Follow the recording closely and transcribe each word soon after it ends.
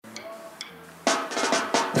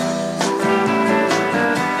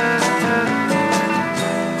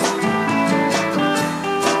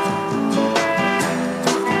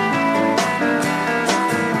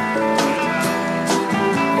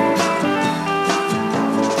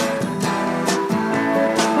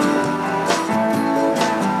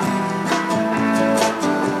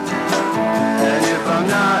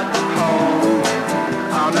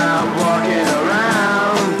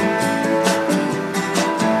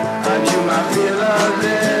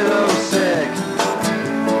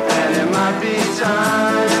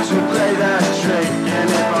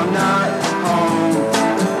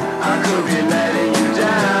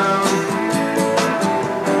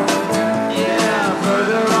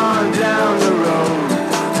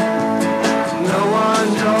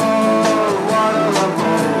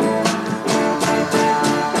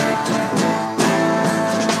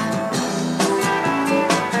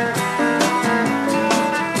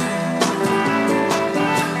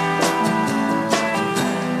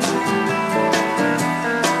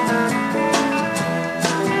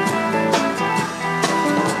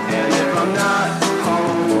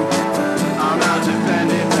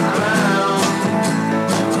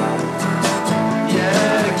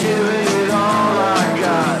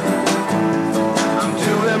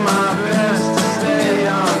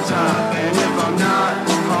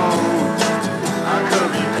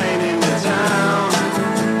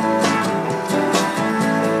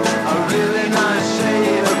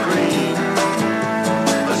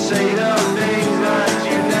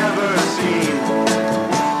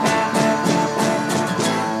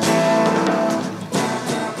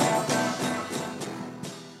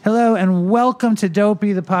Hello and welcome to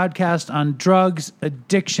Dopey, the podcast on drugs,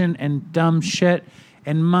 addiction, and dumb shit.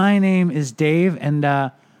 And my name is Dave, and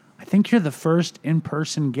I think you're the first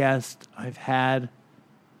in-person guest I've had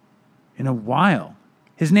in a while.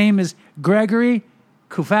 His name is Gregory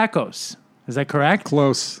Koufacos. Is that correct?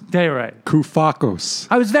 Close. Did you right? Koufacos.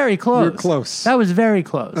 I was very close. You're close. That was very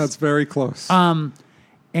close. That's very close.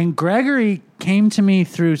 And Gregory came to me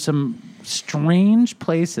through some strange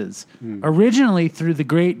places. Originally through the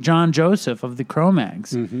great John Joseph of the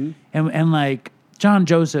Cro-Mags. Mm-hmm. And like, John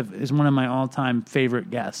Joseph is one of my all-time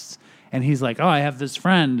favorite guests. And he's like, oh, I have this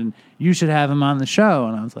friend, and you should have him on the show.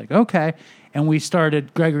 And I was like, okay. And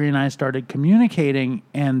Gregory and I started communicating,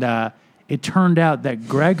 and it turned out that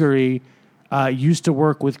Gregory used to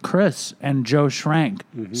work with Chris and Joe Schrank.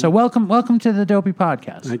 Mm-hmm. So welcome to the Dopey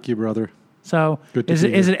podcast. Thank you, brother. So is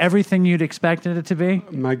it everything you'd expected it to be?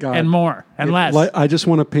 My God. And more and less. I just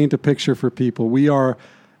want to paint a picture for people. We are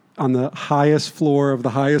on the highest floor of the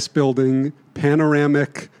highest building,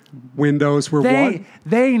 panoramic windows.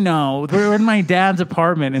 They know we're in my dad's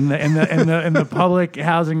apartment in the public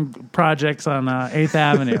housing projects on 8th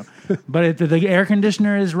Avenue. But the air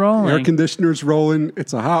conditioner is rolling. Air conditioner's rolling.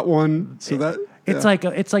 It's a hot one. So it's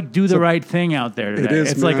like do the right thing out there today. It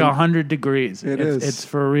is, it's man. like 100 degrees. It's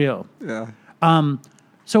for real. Yeah.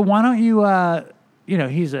 So why don't you?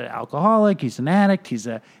 He's an alcoholic. He's an addict. He's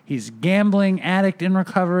a gambling addict in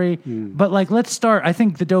recovery. But let's start. I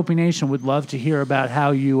think the Dopey Nation would love to hear about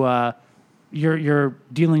how you your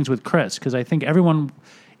dealings with Chris, because I think everyone.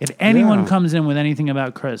 If anyone comes in with anything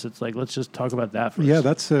about Chris, it's like, let's just talk about that first. Yeah,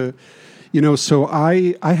 that's so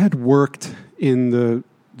I had worked in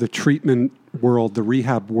the treatment world, the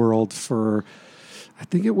rehab world for, I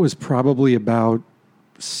think it was probably about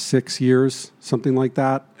 6 years, something like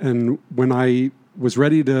that. And when I was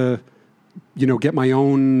ready to, get my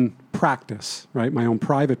own practice, right, my own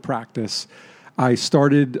private practice, I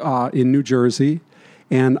started in New Jersey,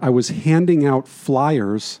 and I was handing out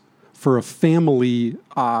flyers for a family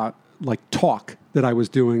talk that I was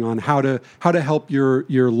doing on how to help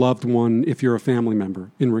your loved one if you're a family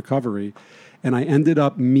member in recovery. And I ended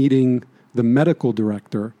up meeting the medical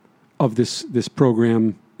director of this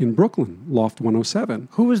program in Brooklyn, Loft 107.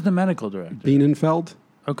 Who was the medical director? Bienenfeld.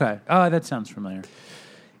 Okay. Oh, that sounds familiar.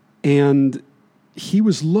 And he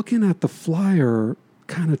was looking at the flyer,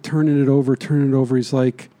 kind of turning it over. He's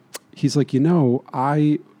like,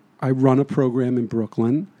 I run a program in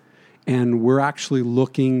Brooklyn, and we're actually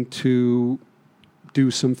looking to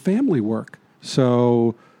do some family work.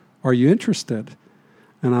 So are you interested?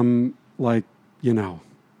 And I'm like,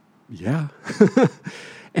 yeah.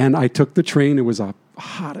 And I took the train. It was a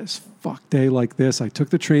hot as fuck day like this. I took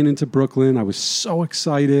the train into Brooklyn. I was so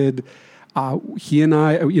excited. He and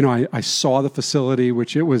I saw the facility,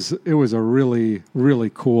 which it was a really, really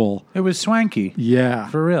cool. It was swanky. Yeah.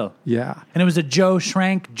 For real. Yeah. And it was a Joe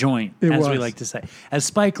Schrank joint, we like to say. As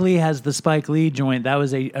Spike Lee has the Spike Lee joint, that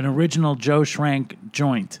was an original Joe Schrank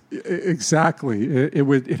joint. Exactly.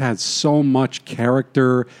 It had so much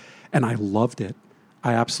character, and I loved it.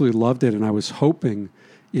 I absolutely loved it, and I was hoping,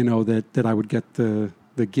 that I would get the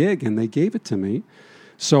gig, and they gave it to me.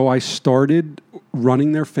 So I started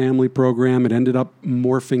running their family program. It ended up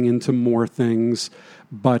morphing into more things.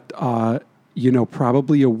 But,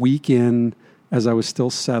 probably a week in, as I was still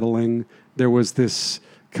settling, there was this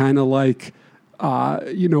kind of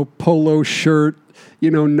polo shirt,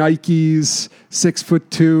 Nikes,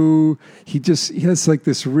 6'2". He has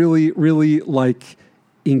this really, really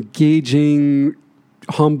engaging,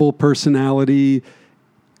 humble personality,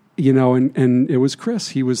 and it was Chris.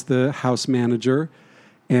 He was the house manager.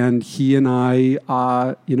 And he and I,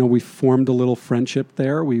 we formed a little friendship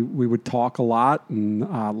there. We would talk a lot and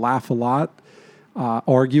laugh a lot,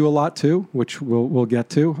 argue a lot too, which we'll get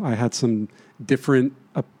to. I had some different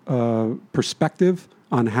perspective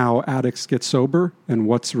on how addicts get sober and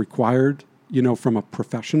what's required, from a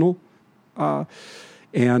professional.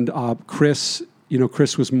 And Chris,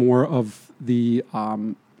 Chris was more of the.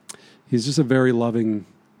 He's just a very loving,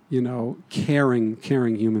 caring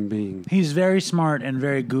human being. He's very smart and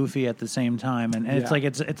very goofy at the same time, and it's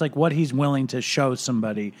like what he's willing to show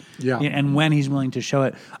somebody, and when he's willing to show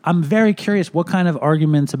it. I'm very curious, what kind of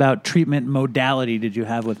arguments about treatment modality did you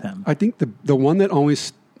have with him? I think the one that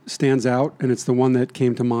always stands out, and it's the one that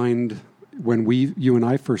came to mind when you and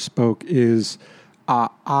I first spoke, is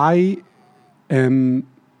I am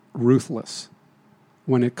ruthless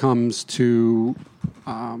when it comes to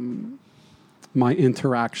my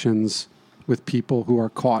interactions with people who are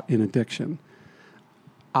caught in addiction.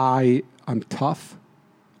 I'm tough,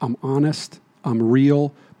 I'm honest, I'm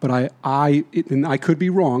real, but I could be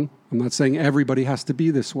wrong, I'm not saying everybody has to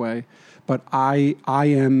be this way, but I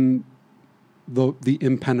am the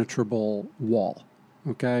impenetrable wall,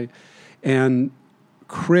 okay? And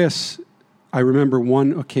Chris, I remember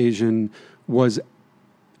one occasion was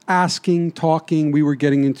talking, we were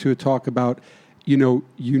getting into a talk about, don't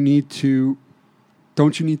you need to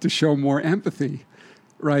show more empathy,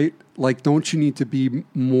 right? Like, don't you need to be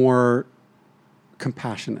more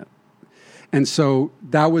compassionate? And so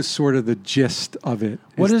that was sort of the gist of it.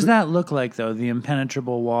 What does that look like, though, the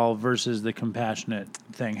impenetrable wall versus the compassionate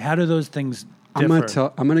thing? How do those things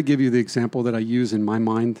differ? I'm going to give you the example that I use in my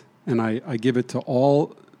mind, and I give it to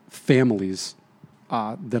all families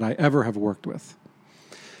that I ever have worked with.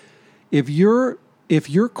 If you're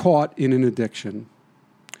caught in an addiction,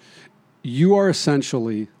 you are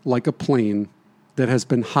essentially like a plane that has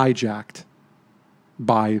been hijacked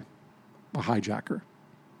by a hijacker.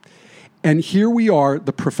 And here we are,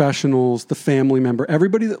 the professionals, the family member,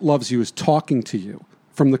 everybody that loves you is talking to you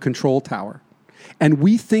from the control tower. And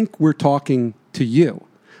we think we're talking to you.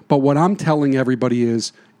 But what I'm telling everybody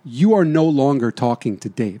is, you are no longer talking to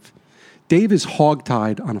Dave. Dave is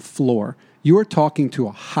hogtied on a floor. You are talking to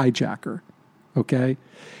a hijacker, okay?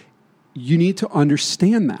 You need to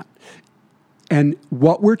understand that. And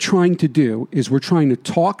what we're trying to do is we're trying to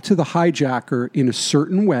talk to the hijacker in a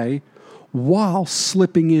certain way while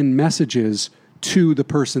slipping in messages to the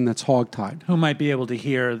person that's hogtied. Who might be able to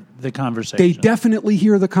hear the conversation. They definitely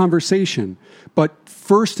hear the conversation. But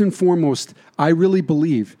first and foremost, I really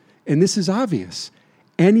believe, and this is obvious,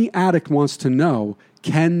 any addict wants to know,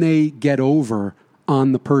 can they get over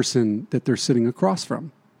on the person that they're sitting across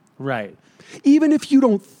from? Right. Even if you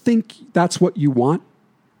don't think that's what you want,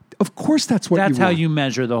 of course that's what you want. That's how you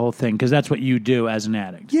measure the whole thing, because that's what you do as an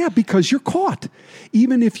addict. Yeah, because you're caught.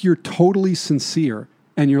 Even if you're totally sincere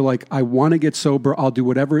and you're like, I want to get sober, I'll do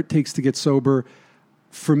whatever it takes to get sober.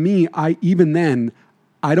 For me, I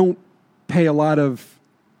don't pay a lot of,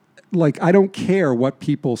 I don't care what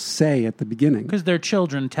people say at the beginning. Because they're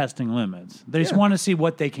children testing limits. They just want to see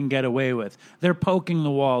what they can get away with. They're poking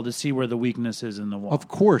the wall to see where the weakness is in the wall. Of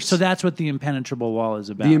course. So that's what the impenetrable wall is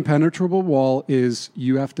about. The impenetrable wall is,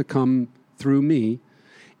 you have to come through me,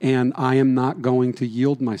 and I am not going to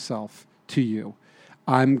yield myself to you.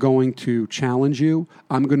 I'm going to challenge you.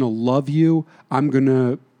 I'm going to love you. I'm going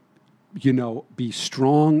to, be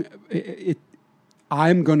strong.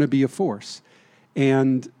 I'm going to be a force.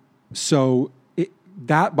 And so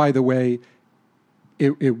that, by the way,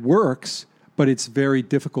 it works, but it's very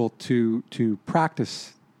difficult to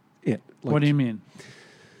practice it. What do you mean?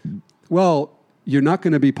 Well, you're not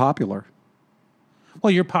going to be popular.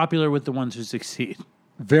 Well, you're popular with the ones who succeed.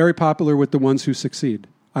 Very popular with the ones who succeed.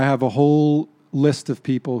 I have a whole list of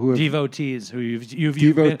people who have devotees who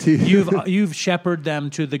you've shepherded them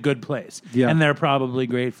to the good place, and they're probably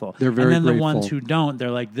grateful. They're very and then grateful. The ones who don't,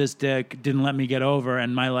 they're like, this dick didn't let me get over,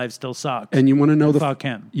 and my life still sucks. And you want to know fuck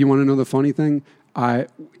him. You want to know the funny thing?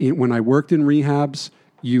 When I worked in rehabs,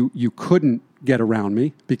 you couldn't get around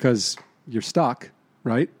me because you're stuck,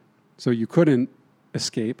 right? So you couldn't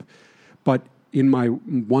escape. But in my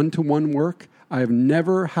one-to-one work, I have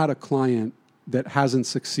never had a client that hasn't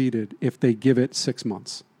succeeded if they give it 6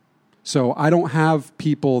 months. So I don't have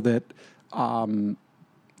people that...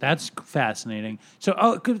 That's fascinating.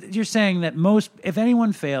 So you're saying that if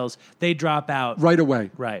anyone fails, they drop out... Right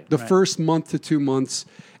away. Right. The first month to 2 months.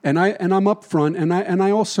 And I'm upfront, and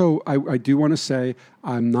I also do want to say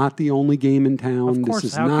I'm not the only game in town. Of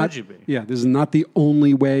course, could you be? Yeah, this is not the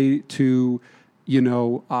only way to,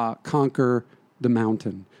 conquer the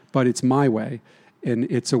mountain. But it's my way. And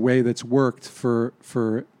it's a way that's worked for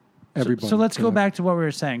everybody. So let's go back to what we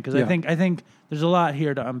were saying, because I think there's a lot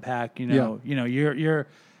here to unpack. You're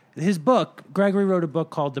his book. Gregory wrote a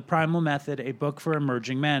book called The Primal Method, a book for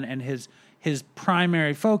emerging men, and his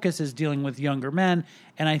primary focus is dealing with younger men.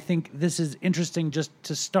 And I think this is interesting. Just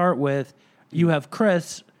to start with, you have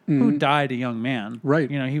Chris, who died a young man. Right.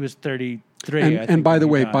 He was 33. And by the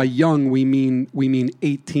way, by young we mean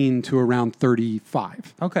 18 to around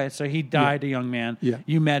 35. Okay, so he died a young man. Yeah.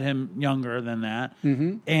 You met him younger than that.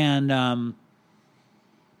 Mm-hmm. And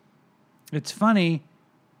it's funny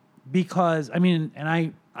because I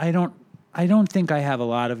don't think I have a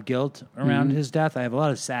lot of guilt around his death. I have a lot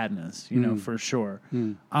of sadness, for sure.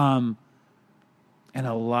 And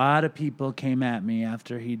a lot of people came at me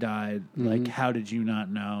after he died, like, how did you not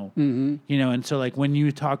know? And so, like, when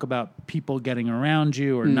you talk about people getting around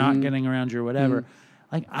you or not getting around you or whatever,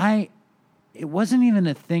 it wasn't even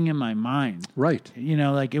a thing in my mind. Right.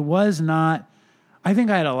 It was not. I think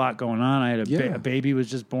I had a lot going on. I had a baby was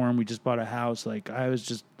just born. We just bought a house. Like, I was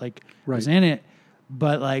just, like, was in it.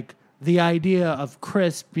 But, like, the idea of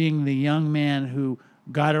Chris being the young man who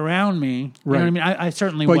got around me. You know what I mean? I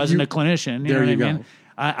certainly wasn't a clinician. You know what I mean?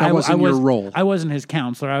 That wasn't your role. I wasn't his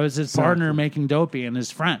counselor. I was his partner making Dopey and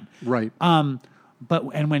his friend. Right. And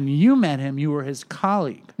when you met him, you were his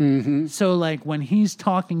colleague. Mm-hmm. So, like, when he's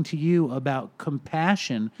talking to you about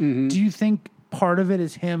compassion, do you think part of it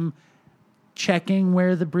is him checking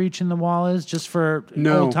where the breach in the wall is, just for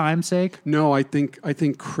old time's sake? No, I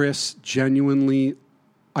think Chris genuinely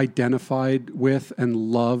identified with and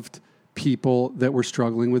loved people that were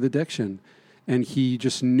struggling with addiction, and he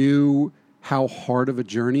just knew how hard of a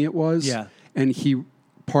journey it was. Yeah, and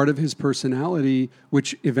part of his personality,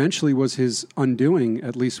 which eventually was his undoing,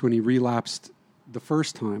 at least when he relapsed the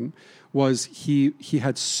first time, was he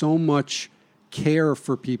had so much care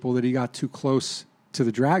for people that he got too close to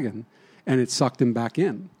the dragon, and it sucked him back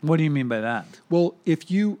in. What do you mean by that? Well, if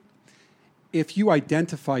you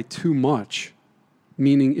identify too much,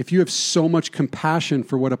 meaning if you have so much compassion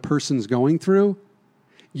for what a person's going through,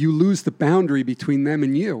 you lose the boundary between them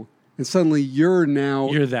and you, and suddenly you're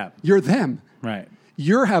them. You're them. Right.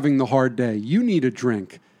 You're having the hard day. You need a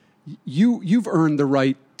drink. You've earned the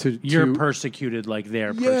right to. You're persecuted like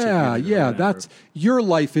they're persecuted. Yeah. That's your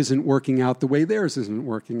life isn't working out the way theirs isn't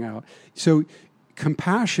working out. So,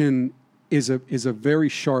 compassion is a very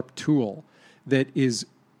sharp tool that is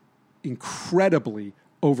incredibly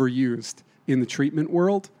overused in the treatment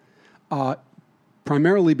world.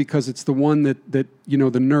 Primarily because it's the one that the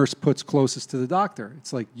nurse puts closest to the doctor.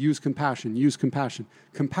 It's like, use compassion.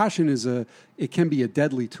 Compassion it can be a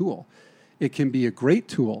deadly tool. It can be a great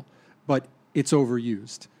tool, but it's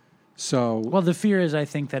overused. So, well, the fear is, I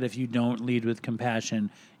think, that if you don't lead with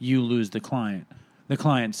compassion, you lose the client. The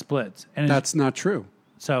client splits, and that's not true.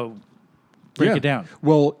 So, break it down.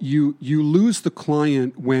 Well, you lose the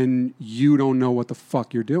client when you don't know what the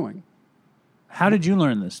fuck you're doing. How did you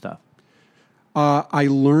learn this stuff? I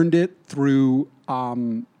learned it through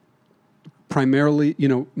primarily,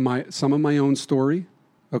 some of my own story,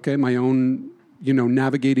 okay, my own,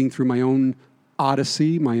 navigating through my own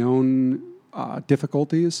odyssey, my own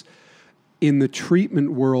difficulties. In the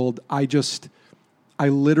treatment world, I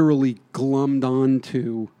literally glommed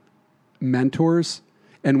onto mentors.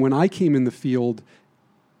 And when I came in the field,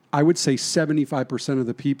 I would say 75% of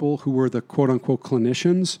the people who were the quote-unquote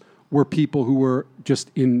clinicians were people who were just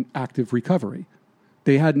in active recovery.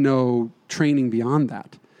 They had no training beyond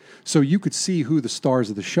that. So you could see who the stars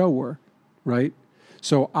of the show were, right?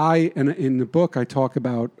 So in the book, I talk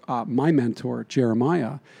about my mentor,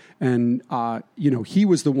 Jeremiah, and he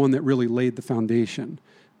was the one that really laid the foundation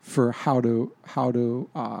for how to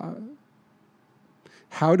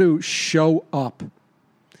show up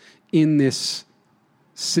in this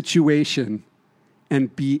situation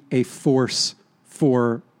and be a force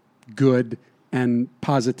for good and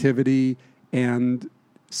positivity and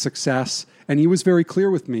success. And he was very clear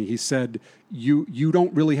with me. He said, you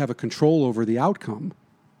don't really have a control over the outcome.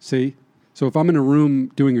 See? So if I'm in a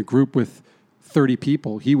room doing a group with 30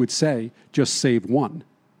 people, he would say, just save one.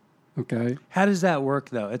 Okay? How does that work,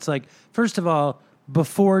 though? It's like, first of all,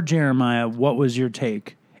 before Jeremiah, what was your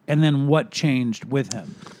take? And then what changed with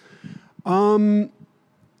him? I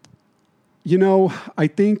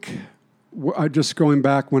think... just going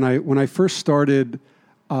back, when I first started,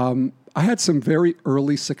 I had some very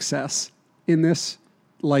early success in this.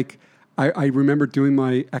 Like, I remember doing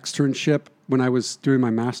my externship when I was doing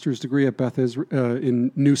my master's degree at Beth Israel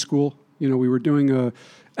in New School. We were doing a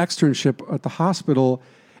externship at the hospital,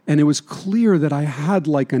 and it was clear that I had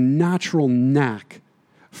like a natural knack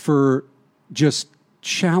for just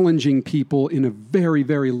challenging people in a very,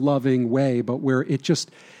 very loving way, but where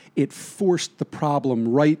it forced the problem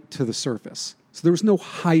right to the surface. So there was no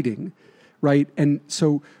hiding, right? And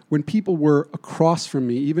so when people were across from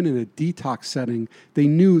me, even in a detox setting, they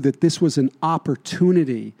knew that this was an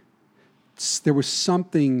opportunity. There was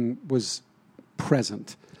something was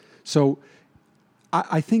present. So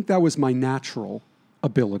I think that was my natural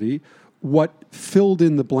ability. What filled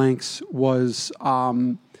in the blanks was,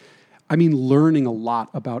 learning a lot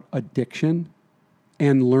about addiction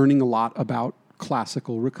and learning a lot about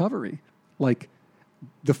classical recovery. Like,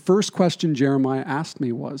 the first question Jeremiah asked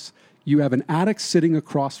me was, you have an addict sitting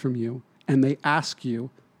across from you, and they ask you,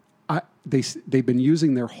 they've been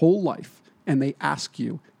using their whole life, and they ask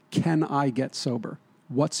you, can I get sober?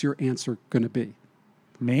 What's your answer going to be?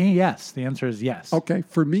 Me? Yes. The answer is yes. Okay.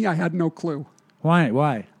 For me, I had no clue.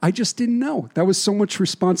 Why? I just didn't know. That was so much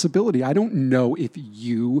responsibility. I don't know if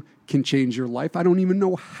you can change your life. I don't even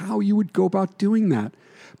know how you would go about doing that.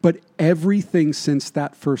 But everything since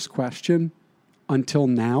that first question until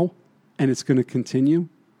now, and it's going to continue,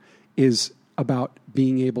 is about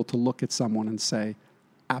being able to look at someone and say,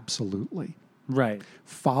 absolutely. Right.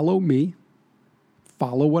 Follow me,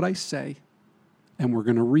 follow what I say, and we're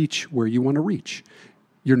going to reach where you want to reach.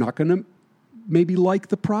 You're not going to maybe like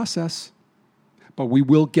the process, but we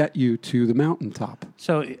will get you to the mountaintop.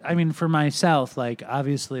 So, I mean, for myself, like,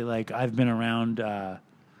 obviously, like, I've been around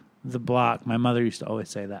the block. My mother used to always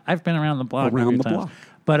say that. I've been around the block. Around the block.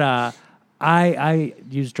 But I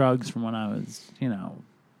used drugs from when I was,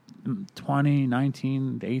 20,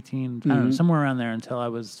 19, 18, I don't know, somewhere around there until I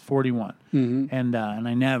was 41. And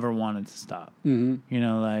I never wanted to stop.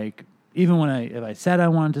 Like, even when if I said I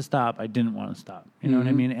wanted to stop, I didn't want to stop. You know what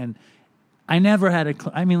I mean? And I never had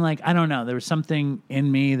I don't know. There was something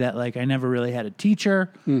in me that, like, I never really had a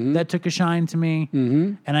teacher that took a shine to me.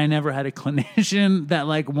 And I never had a clinician that,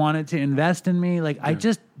 like, wanted to invest in me. Like, I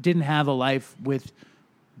just didn't have a life with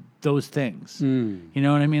those things. You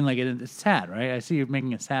know what I mean? Like, it's sad, right? I see you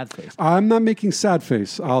making a sad face. I'm not making sad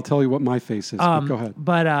face. I'll tell you what my face is. But go ahead.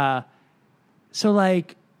 But, so,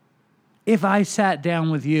 like, if I sat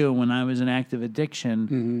down with you when I was in active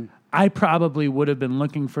addiction, I probably would have been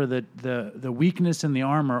looking for the weakness in the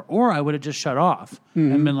armor, or I would have just shut off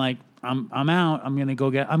and been like, I'm out. I'm going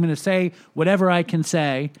to say whatever I can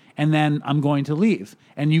say, and then I'm going to leave.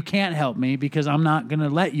 And you can't help me because I'm not going to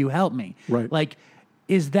let you help me. Right. Like,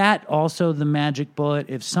 is that also the magic bullet?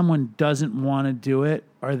 If someone doesn't want to do it,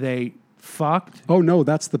 are they fucked? Oh no,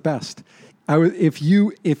 that's the best. If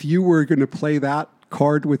you were going to play that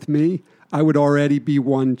card with me, I would already be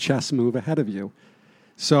one chess move ahead of you.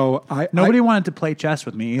 So nobody wanted to play chess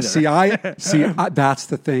with me either. See, that's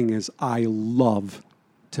the thing is I love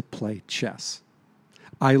to play chess.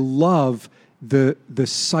 I love the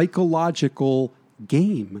psychological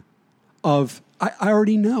game of I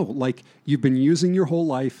already know, like, you've been using your whole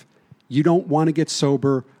life. You don't want to get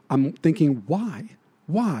sober. I'm thinking, why?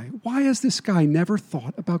 Why has this guy never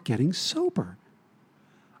thought about getting sober?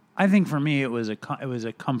 I think for me it was a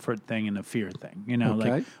comfort thing and a fear thing.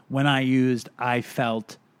 Okay. Like, when I used, I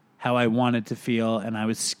felt how I wanted to feel, and I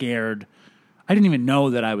was scared. I didn't even know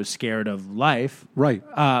that I was scared of life, right?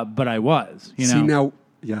 But I was. See now,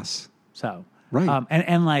 yes. So right,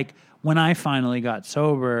 and like when I finally got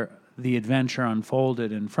sober, the adventure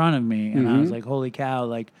unfolded in front of me, and I was like, "Holy cow!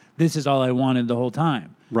 Like, this is all I wanted the whole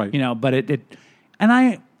time." Right. But and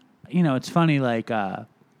I, it's funny. Like,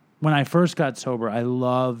 when I first got sober, I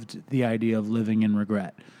loved the idea of living in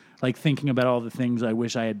regret, like thinking about all the things I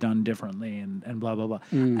wish I had done differently, and blah blah blah.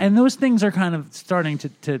 And those things are kind of starting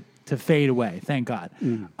to fade away. Thank God.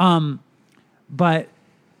 But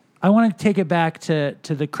I want to take it back to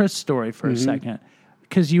the Chris story for a second,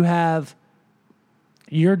 because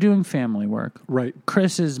you're doing family work. Right.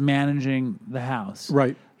 Chris is managing the house.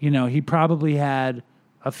 Right. He probably had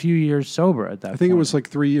a few years sober at that point. I think it was like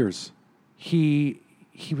 3 years. He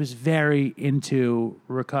was very into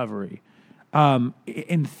recovery.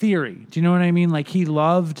 In theory. Do you know what I mean? Like, he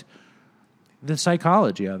loved the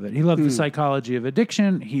psychology of it. He loved the psychology of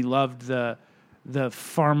addiction. He loved the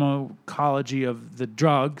pharmacology of the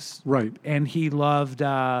drugs. Right. And he loved,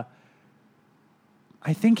 I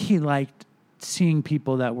think he liked seeing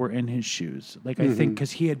people that were in his shoes. Like, I think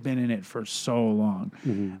because he had been in it for so long.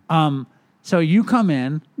 So you come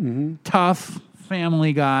in, tough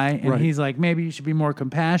family guy, and he's like, maybe you should be more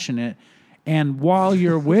compassionate. And while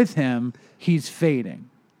you're with him, he's fading.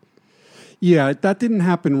 Yeah, that didn't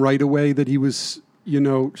happen right away that he was,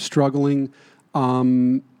 struggling.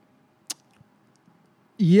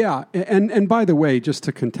 Yeah, and by the way, just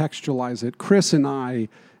to contextualize it, Chris and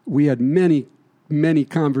we had many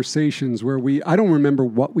conversations where I don't remember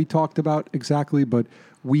what we talked about exactly, but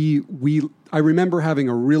I remember having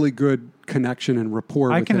a really good connection and rapport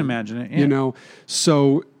with him. I can imagine it, yeah.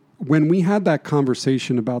 So when we had that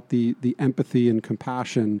conversation about the empathy and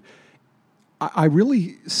compassion, I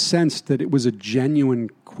really sensed that it was a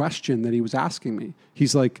genuine question that he was asking me.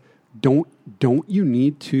 He's like, don't you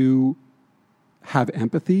need to have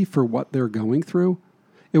empathy for what they're going through?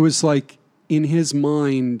 It was like, in his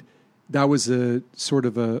mind, that was a sort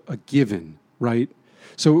of a given, right?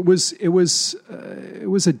 So it was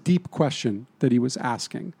a deep question that he was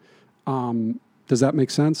asking. Does that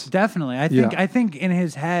make sense? Definitely. I think in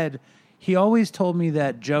his head, he always told me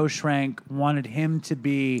that Joe Schrank wanted him to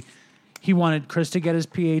be. He wanted Chris to get his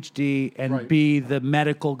PhD and be the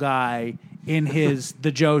medical guy in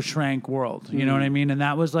the Joe Schrank world. You know what I mean? And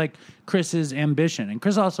that was like Chris's ambition. And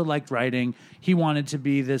Chris also liked writing. He wanted to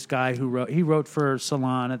be this guy who wrote for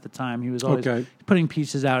Salon at the time. He was always putting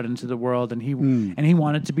pieces out into the world, and he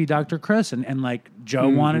wanted to be Dr. Chris. And like Joe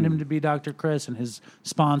wanted him to be Dr. Chris, and his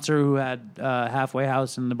sponsor who had Halfway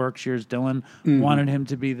House in the Berkshires, Dylan, wanted him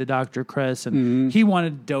to be the Dr. Chris, and he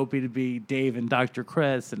wanted Dopey to be Dave and Dr.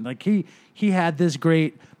 Chris. And like he had this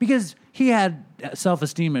great, because he had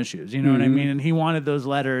self-esteem issues, you know what I mean? And he wanted those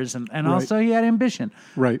letters, and also he had ambition.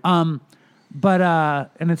 Right. But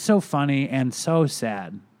and it's so funny and so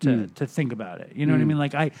sad to think about it. You know what I mean?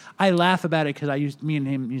 Like I laugh about it because me and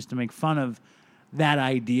him used to make fun of that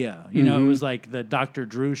idea. You know, it was like the Dr.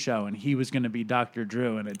 Drew show, and he was going to be Dr.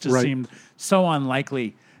 Drew, and it just seemed so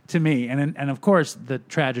unlikely to me. And of course, the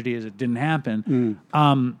tragedy is it didn't happen.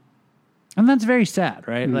 And that's very sad,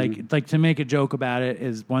 right? Like to make a joke about it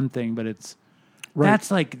is one thing, but it's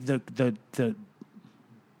that's like the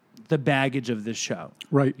baggage of this show.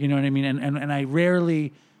 Right. You know what I mean? And I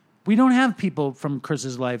rarely, we don't have people from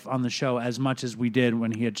Chris's life on the show as much as we did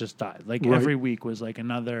when he had just died. Like every week was like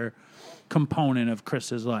another component of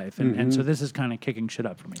Chris's life. And so this is kind of kicking shit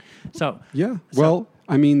up for me. So, yeah. Well,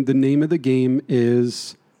 I mean, the name of the game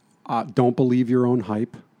is don't believe your own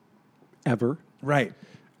hype ever. Right.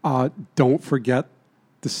 Don't forget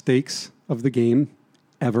the stakes of the game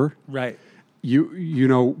ever. Right. You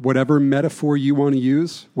know, whatever metaphor you want to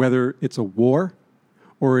use, whether it's a war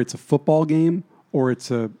or it's a football game or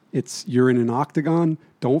you're in an octagon,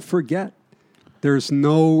 don't forget. This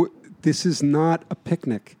is not a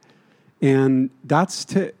picnic. And that's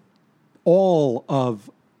to all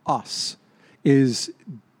of us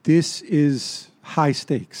this is high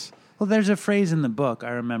stakes. Well, there's a phrase in the book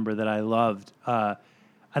I remember that I loved.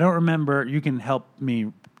 I don't remember, you can help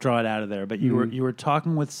me draw it out of there, but you were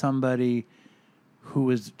talking with somebody who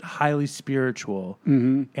was highly spiritual,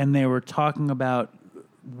 and they were talking about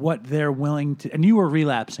what they're willing to, and you were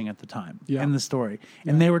relapsing at the time in the story,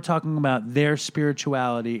 and they were talking about their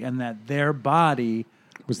spirituality and that their body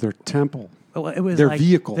was their temple. Well, it was their like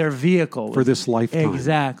vehicle. Their vehicle. For this lifetime.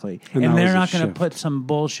 Exactly. And they're not going to put some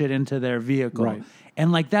bullshit into their vehicle. Right.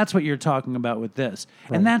 And like that's what you're talking about with this.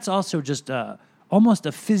 Right. And that's also just almost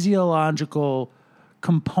a physiological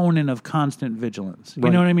component of constant vigilance. You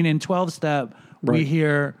know what I mean? In 12-step, we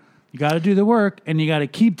hear you got to do the work and you got to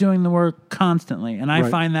keep doing the work constantly. And I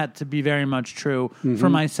find that to be very much true for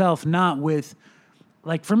myself, not with,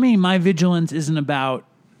 like for me, my vigilance isn't about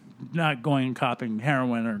not going and copying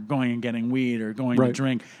heroin or going and getting weed or going to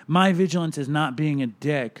drink. My vigilance is not being a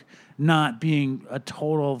dick, not being a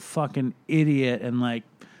total fucking idiot and like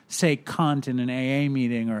say cunt in an AA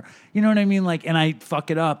meeting or, you know what I mean? Like, and I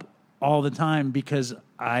fuck it up all the time because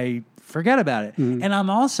I forget about it. And I'm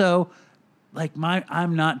also like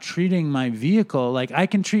I'm not treating my vehicle. Like I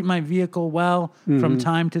can treat my vehicle well from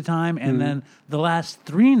time to time. And then the last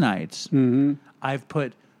 3 nights I've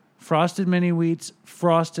put Frosted Mini Wheats,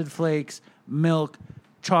 Frosted Flakes, milk,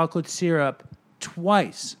 chocolate syrup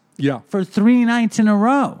twice. Yeah. For 3 nights in a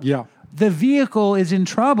row. Yeah. The vehicle is in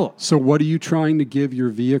trouble. So what are you trying to give your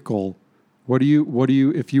vehicle? What do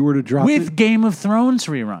you if you were to drop with Game of Thrones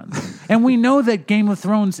reruns? And we know that Game of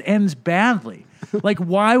Thrones ends badly. Like,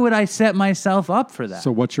 why would I set myself up for that?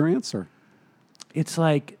 So what's your answer? It's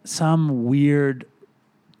like some weird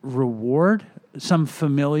reward, some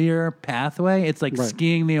familiar pathway. It's like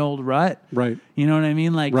skiing the old rut. Right. You know what I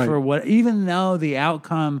mean? Like for what, even though the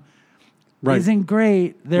outcome isn't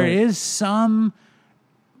great, there is some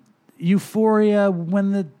euphoria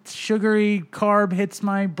when the sugary carb hits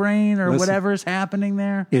my brain or whatever's happening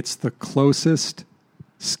there. It's the closest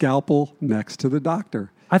scalpel next to the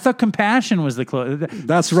doctor. I thought compassion was the closest.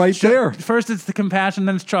 That's right there. First it's the compassion,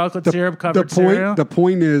 then it's chocolate syrup covered cereal. The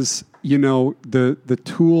point is, you know, the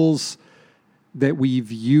tools that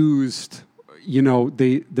we've used, you know,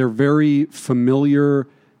 they're very familiar.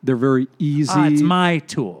 They're very easy. It's my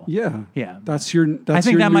tool. Yeah. Yeah. That's your I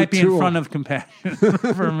think that might be tool. in front of compassion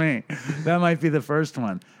for me. That might be the first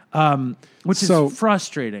one. Which is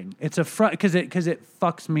frustrating. It's because it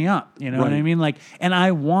fucks me up. You know what I mean? Like, and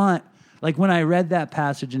I want, like when I read that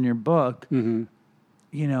passage in your book, you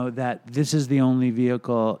know, that this is the only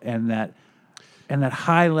vehicle and that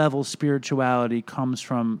high level spirituality comes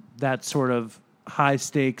from that sort of high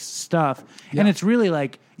stakes stuff. Yeah. And it's really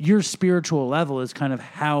like your spiritual level is kind of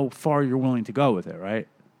how far you're willing to go with it, right?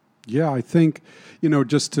 Yeah, I think, you know,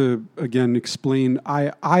 just to again explain,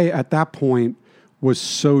 I at that point was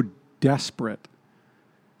so desperate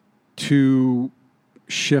to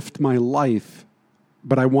shift my life,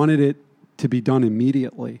 but I wanted it to be done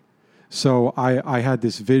immediately. So I had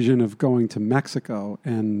this vision of going to Mexico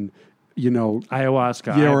and, you know,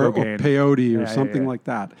 ayahuasca, or peyote or something like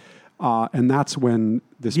that. And that's when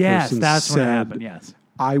this Yes, person that's said, when it happened. Yes.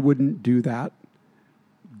 I wouldn't do that.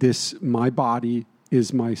 My body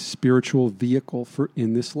is my spiritual vehicle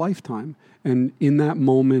in this lifetime. And in that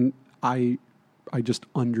moment, I just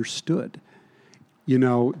understood,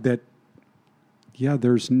 that,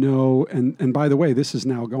 there's no, and by the way, this is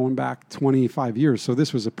now going back 25 years. So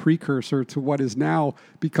this was a precursor to what is now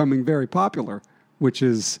becoming very popular, which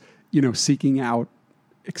is, seeking out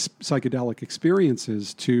psychedelic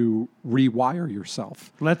experiences to rewire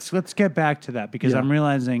yourself. Let's get back to that, because Yeah. I'm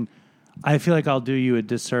realizing I feel like I'll do you a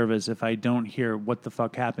disservice if I don't hear what the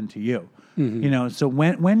fuck happened to you. Mm-hmm. So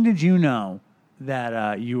when did you know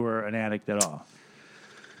that you were an addict at all?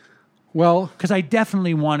 Well, Because I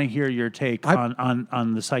definitely want to hear your take on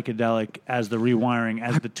the psychedelic as the rewiring,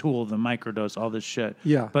 as the tool, the microdose, all this shit.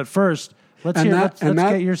 Yeah. But first, let's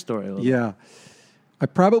get your story a little bit. Yeah. I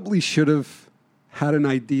probably should have had an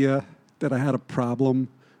idea that I had a problem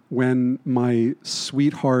when my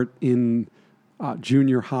sweetheart in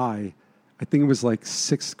junior high, I think it was like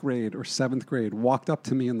 6th grade or 7th grade, walked up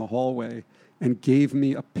to me in the hallway and gave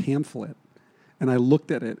me a pamphlet. And I looked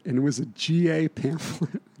at it, and it was a GA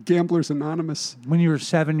pamphlet, Gamblers Anonymous. When you were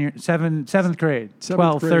 7th grade,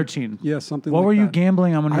 12, 13. Yeah, something What like were you that.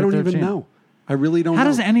 gambling on when you were 13? I don't even know. I really don't know. How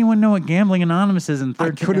does anyone know what Gambling Anonymous is in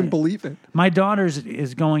 13? I couldn't believe it. My daughter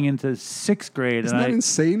is going into 6th grade. Isn't that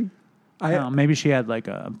insane? Maybe she had like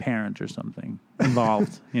a parent or something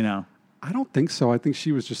involved, I don't think so. I think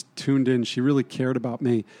she was just tuned in. She really cared about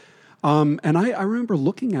me. And I remember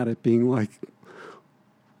looking at it being like,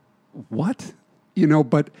 what?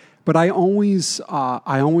 But I always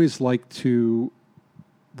like to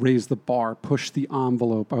raise the bar, push the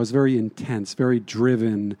envelope. I was very intense, very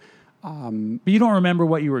driven. But you don't remember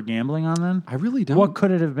what you were gambling on then? I really don't. What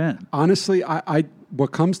could it have been? Honestly,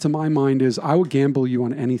 what comes to my mind is I would gamble you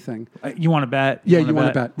on anything. You want to bet? Yeah, you want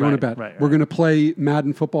to bet. You want to bet. Right. We're going to play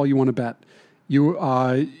Madden football. You want to bet. We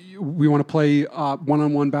want to play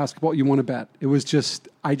one-on-one basketball. You want to bet. It was just,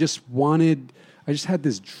 I just had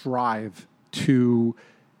this drive to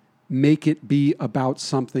make it be about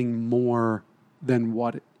something more than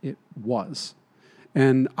what it was.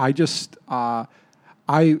 And and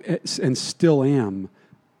still am,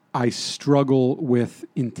 I struggle with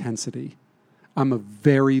intensity. I'm a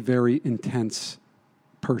very, very intense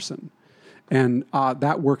person. And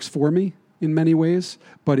that works for me in many ways,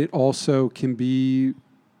 but it also can be,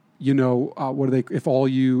 if all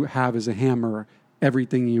you have is a hammer,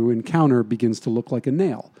 everything you encounter begins to look like a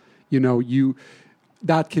nail.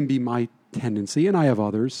 That can be my tendency, and I have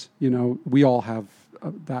others. We all have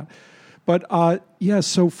that. But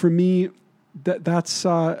so for me, that's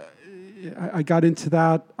I got into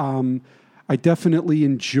that. I definitely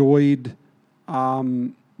enjoyed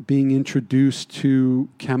being introduced to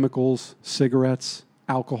chemicals, cigarettes,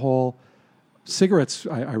 alcohol. Cigarettes,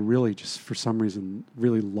 I really just, for some reason,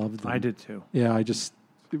 really loved them. I did too. Yeah,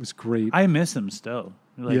 it was great. I miss them still.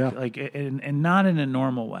 And not in a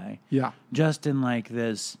normal way. Yeah. Just in like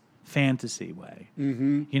this fantasy way.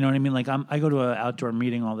 Mm-hmm. You know what I mean? Like I go to an outdoor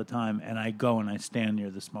meeting all the time, and I go and I stand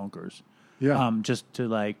near the smokers. Yeah. Just to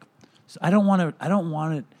like, I want to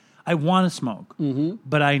smoke, mm-hmm.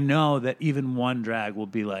 but I know that even one drag will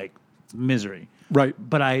be like misery. Right.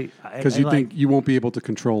 But because you think you won't be able to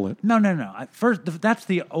control it. No. First, that's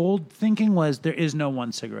the old thinking was there is no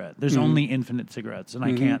one cigarette. There's mm-hmm. only infinite cigarettes, and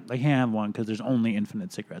mm-hmm. I can't have one because there's only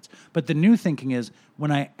infinite cigarettes. But the new thinking is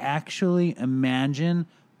when I actually imagine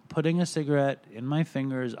putting a cigarette in my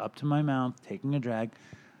fingers up to my mouth, taking a drag,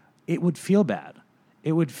 it would feel bad.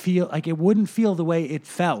 It would feel like it wouldn't feel the way it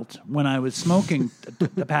felt when I was smoking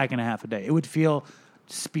a pack and a half a day. It would feel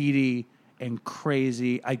speedy and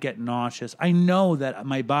crazy. I'd get nauseous. I know that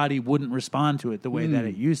my body wouldn't respond to it the way that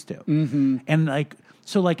it used to. Mm-hmm. And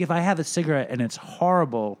if I have a cigarette and it's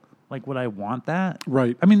horrible, like would I want that?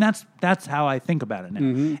 Right. I mean, that's how I think about it now.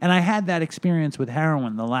 Mm-hmm. And I had that experience with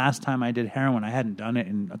heroin. The last time I did heroin, I hadn't done it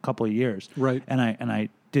in a couple of years. Right. And I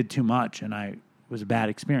did too much, and it was a bad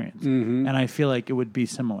experience. Mm-hmm. And I feel like it would be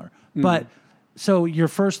similar. Mm-hmm. But so your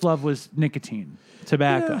first love was nicotine,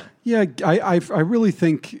 tobacco. Yeah. I really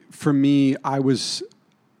think for me, I was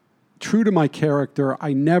true to my character.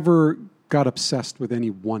 I never got obsessed with any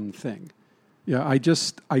one thing. Yeah, I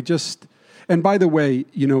just, and by the way,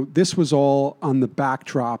 this was all on the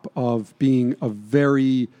backdrop of being a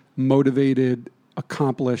very motivated,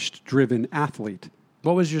 accomplished, driven athlete.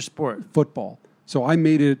 What was your sport? Football. So I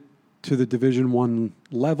made it to the Division I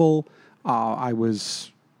level.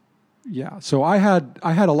 So I had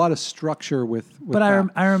a lot of structure with But that.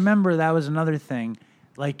 I remember that was another thing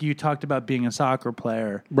like you talked about being a soccer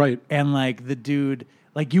player. Right. And like the dude,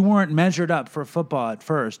 like you weren't measured up for football at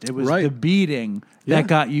first. It was Right. the beating that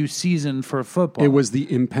got you seasoned for football. It was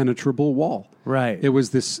the impenetrable wall. Right. It was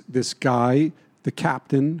this guy, the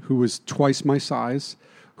captain, who was twice my size,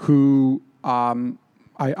 who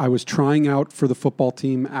I was trying out for the football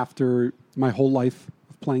team after my whole life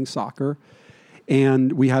of playing soccer.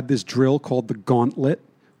 And we had this drill called the gauntlet,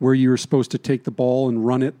 where you were supposed to take the ball and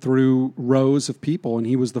run it through rows of people. And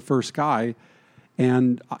he was the first guy.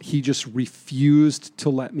 And he just refused to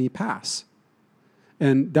let me pass.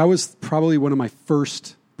 And that was probably one of my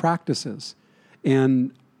first practices.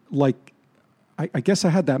 And like, I guess I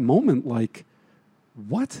had that moment like,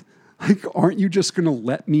 what? Like, aren't you just going to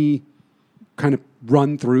let me kind of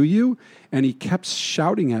run through you? And he kept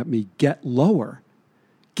shouting at me, get lower.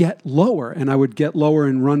 Get lower. And I would get lower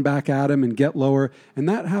and run back at him and get lower. And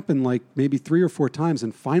that happened like maybe 3 or 4 times.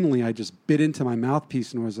 And finally I just bit into my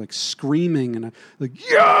mouthpiece and was like screaming and I like,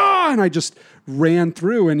 yeah! And I just ran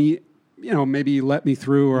through and he, maybe he let me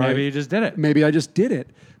through. Or maybe you just did it. Maybe I just did it.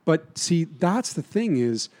 But see, that's the thing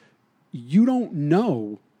is you don't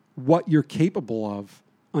know what you're capable of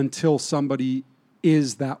until somebody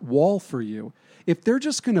is that wall for you. If they're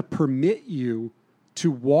just going to permit you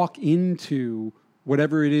to walk into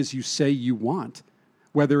whatever it is you say you want,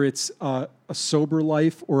 whether it's a sober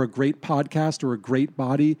life or a great podcast or a great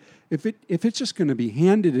body, if it's just going to be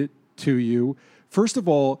handed it to you, first of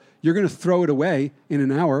all, you're going to throw it away in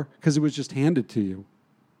an hour because it was just handed to you,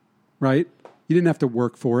 right? You didn't have to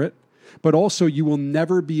work for it. But also, you will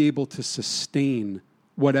never be able to sustain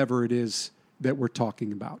whatever it is that we're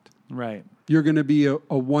talking about. Right. You're going to be a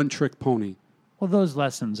one-trick pony. Well, those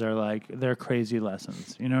lessons are like, they're crazy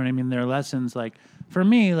lessons. You know what I mean? They're lessons like, for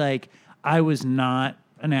me, like, I was not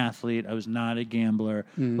an athlete. I was not a gambler.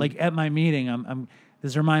 Like, at my meeting,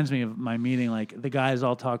 this reminds me of my meeting. Like, the guys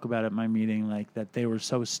all talk about at my meeting, like, that they were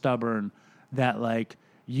so stubborn that, like,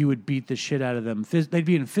 you would beat the shit out of them. They'd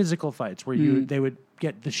be in physical fights where they would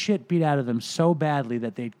get the shit beat out of them so badly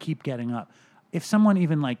that they'd keep getting up. If someone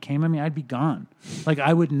even like came at me, I'd be gone. Like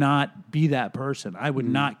I would not be that person. I would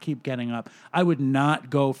not keep getting up. I would not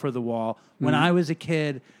go for the wall. When I was a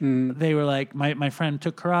kid, they were like, my friend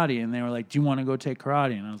took karate and they were like, do you want to go take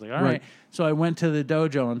karate? And I was like, all right. So I went to the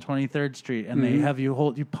dojo on 23rd Street and they have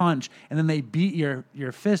you punch and then they beat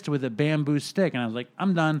your fist with a bamboo stick. And I was like,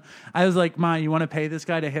 I'm done. I was like, Ma, you want to pay this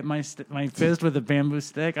guy to hit my fist with a bamboo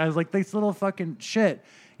stick? I was like, this little fucking shit.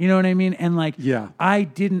 You know what I mean? And like, I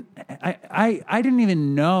didn't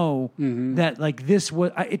even know that like this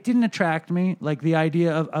was, it didn't attract me. Like the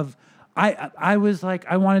idea of I was like,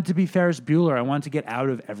 I wanted to be Ferris Bueller. I wanted to get out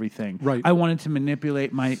of everything. Right. I wanted to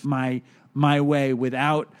manipulate my way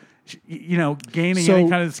without, gaining any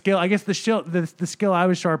kind of skill. I guess the skill I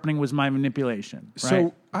was sharpening was my manipulation.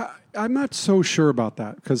 Right? So I'm not so sure about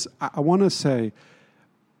that because I want to say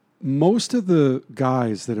most of the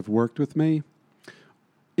guys that have worked with me,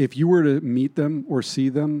 if you were to meet them or see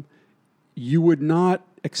them, you would not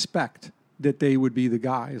expect that they would be the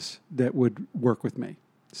guys that would work with me.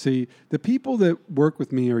 See, the people that work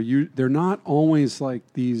with me they're not always like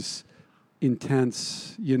these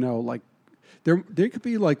intense, like they could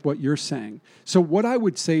be like what you're saying. So what I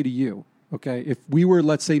would say to you, okay, if we were,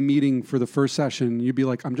 let's say, meeting for the first session, you'd be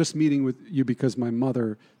like, I'm just meeting with you because my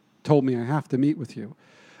mother told me I have to meet with you.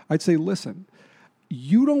 I'd say, listen,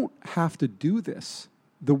 you don't have to do this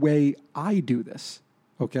the way I do this,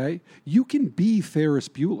 okay? You can be Ferris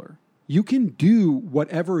Bueller. You can do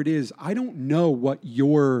whatever it is. I don't know what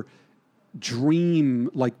your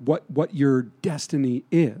dream, like what your destiny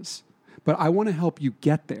is, but I want to help you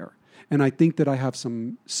get there. And I think that I have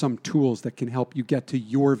some tools that can help you get to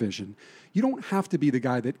your vision. You don't have to be the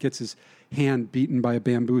guy that gets his hand beaten by a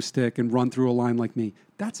bamboo stick and run through a line like me.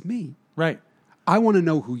 That's me. Right. I want to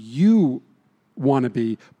know who you want to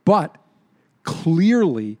be, but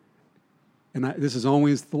clearly, and this is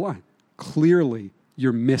always the line, clearly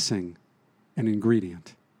you're missing an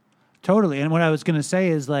ingredient. Totally. And what I was going to say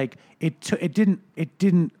is like, it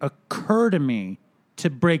didn't occur to me to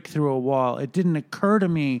break through a wall. It didn't occur to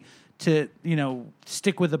me to,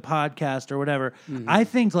 stick with the podcast or whatever. I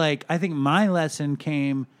think my lesson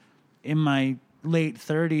came in my late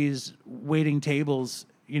 30s waiting tables,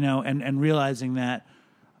 and realizing that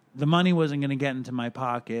the money wasn't going to get into my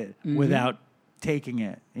pocket without taking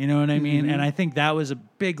it. You know what I mean? And I think that was a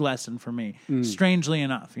big lesson for me, strangely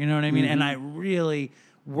enough. You know what I mean? And I really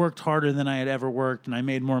worked harder than I had ever worked, and I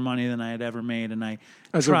made more money than I had ever made. And I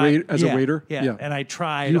tried, a waiter? Yeah. And I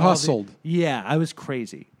tried. You hustled. I was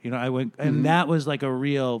crazy. I went, and that was like a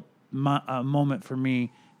real moment for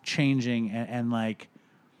me changing and like,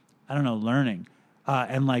 I don't know, learning.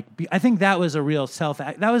 and like I think that was a real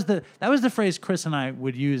that was the phrase Chris and I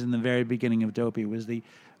would use in the very beginning of Dopey, was the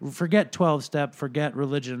forget 12-step, forget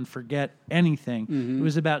religion, forget anything. It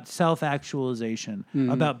was about self-actualization,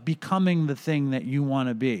 about becoming the thing that you want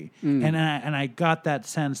to be. And I got that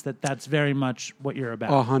sense that that's very much what you're about.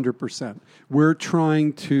 100%. We're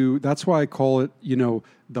trying to, that's why I call it,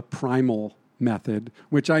 the Primal method,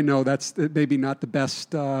 which I know that's maybe not the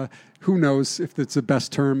best, who knows if it's the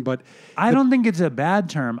best term, but... I don't think it's a bad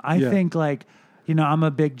term. I think like... I'm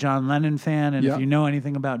a big John Lennon fan, and if you know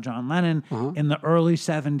anything about John Lennon, in the early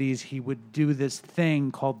 70s, he would do this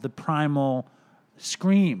thing called the Primal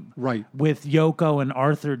Scream. Right. With Yoko and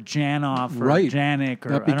Arthur Janoff or Janik. Or,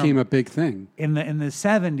 that became a big thing. In the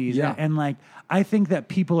 70s. Yeah. And like, I think that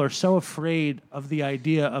people are so afraid of the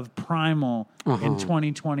idea of Primal in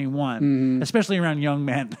 2021, especially around young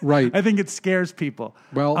men. Right. I think it scares people.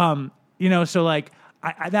 Well... so like...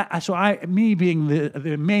 me being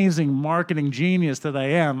the amazing marketing genius that I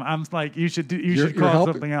am, I'm like, you should call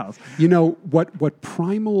it something else. What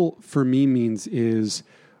Primal for me means is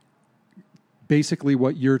basically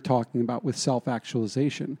what you're talking about with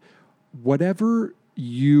self-actualization. Whatever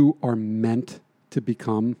you are meant to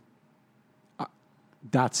become,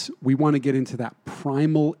 we want to get into that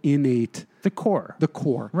primal, innate... The core.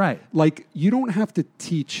 Right. Like, you don't have to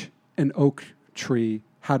teach an oak tree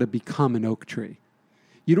how to become an oak tree.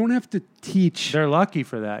 You don't have to teach... They're lucky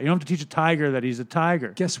for that. You don't have to teach a tiger that he's a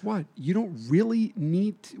tiger. Guess what? You don't really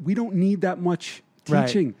need... We don't need that much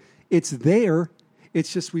teaching. Right. It's there.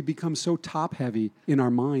 It's just we become so top-heavy in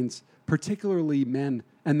our minds, particularly men.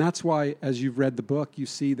 And that's why, as you've read the book, you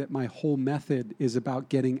see that my whole method is about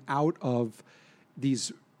getting out of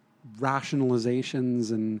these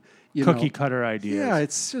rationalizations and... cookie-cutter ideas. Yeah,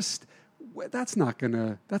 it's just... That's not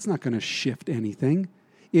gonna shift anything.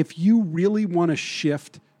 If you really want to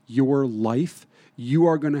shift your life, you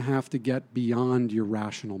are going to have to get beyond your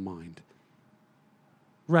rational mind.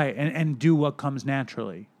 Right, and do what comes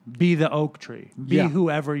naturally. Be the oak tree. Be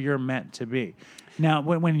whoever you're meant to be. Now,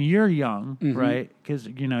 when you're young, right? Because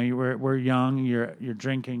we're young. You're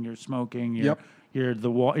drinking. You're smoking.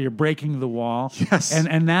 You're breaking the wall. Yes,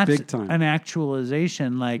 and that's big time. An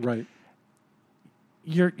actualization. Like, right.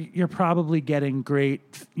 You're probably getting great,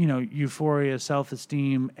 euphoria,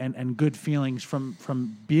 self-esteem, and good feelings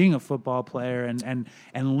from being a football player and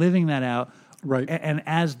living that out. Right. And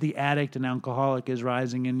as the addict and alcoholic is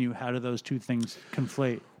rising in you, how do those two things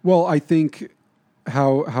conflate? Well, I think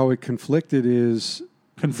how it conflicted is...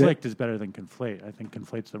 Conflict is better than conflate. I think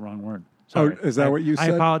conflate's the wrong word. Sorry. Oh, is that what you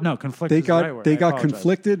said? No, conflict is the right word. They got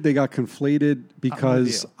conflicted. They got conflated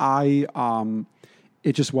because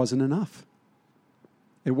it just wasn't enough.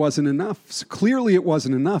 It wasn't enough. So clearly it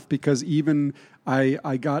wasn't enough because even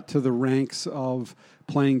I got to the ranks of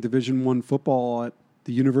playing Division I football at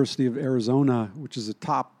the University of Arizona, which is a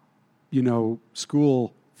top,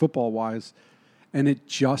 school football-wise, and it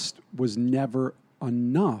just was never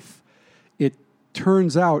enough. It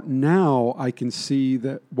turns out now I can see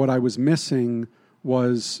that what I was missing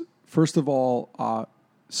was, first of all,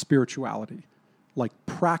 spirituality, like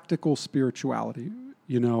practical spirituality,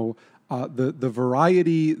 the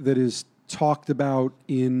variety that is talked about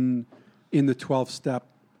in the 12-step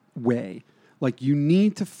way. Like, you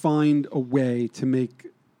need to find a way to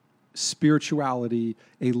make spirituality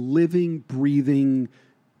a living, breathing,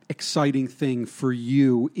 exciting thing for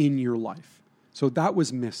you in your life. So that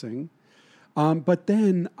was missing. But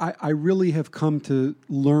then I really have come to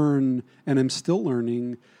learn, and I'm still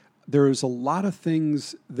learning, there's a lot of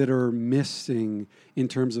things that are missing in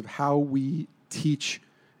terms of how we teach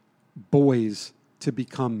boys to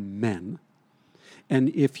become men. And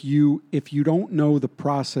if you don't know the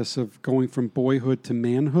process of going from boyhood to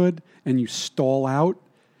manhood and you stall out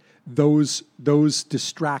those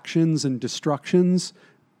distractions and destructions,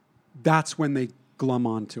 that's when they glom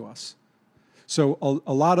onto us. So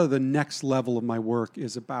a lot of the next level of my work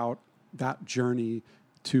is about that journey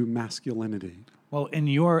to masculinity. Well, in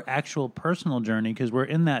your actual personal journey, because we're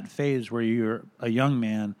in that phase where you're a young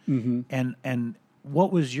man, and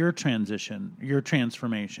what was your transition, your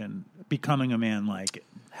transformation, becoming a man like?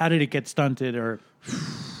 How did it get stunted? Or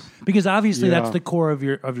because obviously that's the core of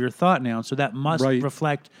your thought now, so that must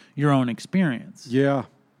reflect your own experience. Yeah,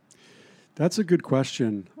 that's a good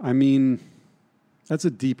question. I mean, that's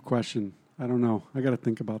a deep question. I don't know. I got to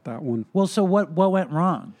think about that one. Well, so what went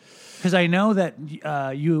wrong? Because I know that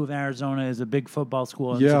U of Arizona is a big football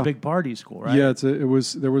school and it's a big party school, right? Yeah, there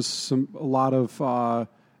was a lot of. I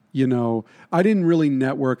didn't really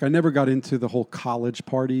network. I never got into the whole college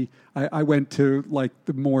party. I went to like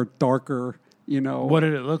the more darker, What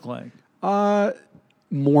did it look like?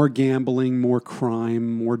 more gambling, more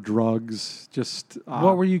crime, more drugs. Just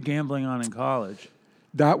What were you gambling on in college?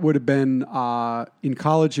 that would have been in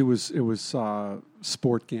college. It was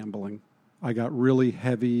sport gambling. I got really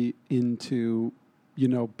heavy into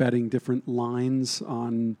betting different lines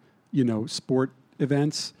on sport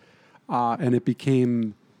events, and it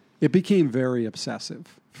became very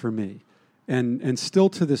obsessive for me. And still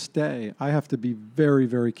to this day, I have to be very,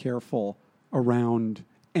 very careful around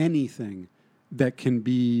anything that can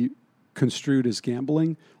be construed as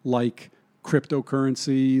gambling, like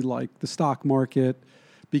cryptocurrency, like the stock market,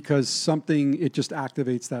 because it just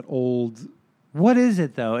activates that old. What is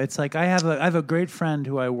it though? It's like I have a great friend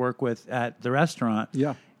who I work with at the restaurant.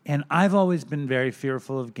 Yeah. And I've always been very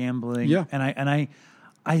fearful of gambling. Yeah. And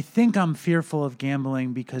I think I'm fearful of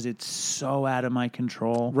gambling because it's so out of my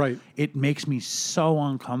control. Right. It makes me so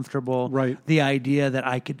uncomfortable. Right. The idea that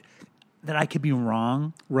I could be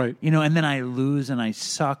wrong. Right. And then I lose and I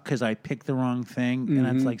suck because I picked the wrong thing. And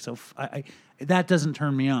it's like, so that doesn't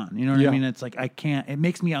turn me on. You know what I mean? It's like, I can't, it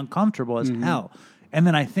makes me uncomfortable as hell. And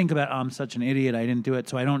then I think about, I'm such an idiot, I didn't do it,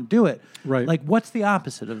 so I don't do it. Right. Like, what's the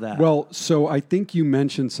opposite of that? Well, so I think you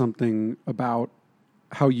mentioned something about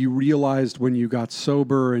how you realized when you got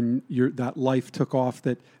sober and that life took off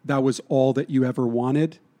that was all that you ever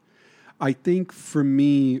wanted. I think for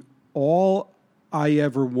me, all I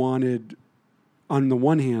ever wanted, on the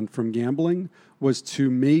one hand, from gambling was to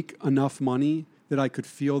make enough money that I could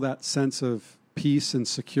feel that sense of peace and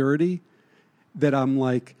security, that I'm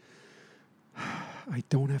like, I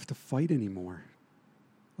don't have to fight anymore.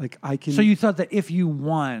 Like I can. So you thought that if you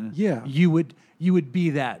won, Yeah. you would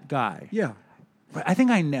be that guy. Yeah. But I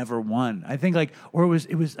think I never won. I think it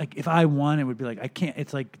was like if I won, it would be like I can't.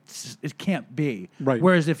 It's like it can't be. Right.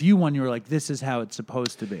 Whereas if you won, you were like, this is how it's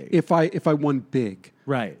supposed to be. If I won big.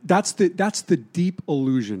 Right. That's the deep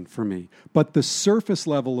illusion for me. But the surface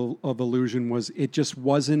level of illusion was it just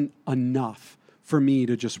wasn't enough for me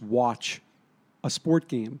to just watch a sport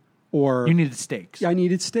game. Or You needed stakes. I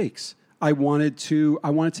needed stakes. I wanted to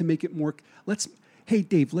make it more. Hey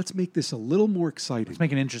Dave, let's make this a little more exciting. Let's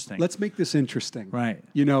make it interesting. Let's make this interesting. Right.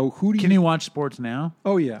 Can you watch sports now?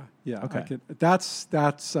 Oh yeah. Okay. That's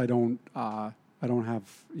I don't have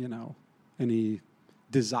any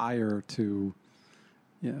desire to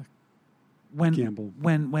gamble.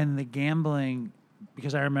 When the gambling,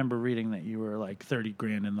 because I remember reading that you were like 30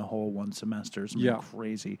 grand in the hole one semester, something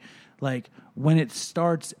crazy. Like when it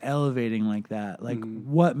starts elevating like that, like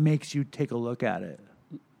what makes you take a look at it?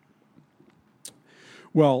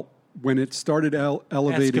 Well, when it started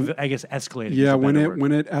elevating, I guess escalating. Yeah, when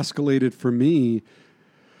it escalated for me,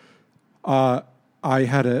 I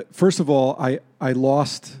had first of all, I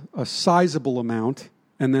lost a sizable amount,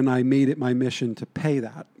 and then I made it my mission to pay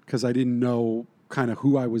that because I didn't know kind of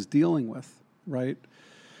who I was dealing with, right?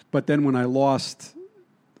 But then when I lost,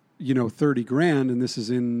 30 grand, and this is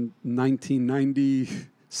in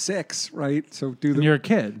 1996, right? So you're a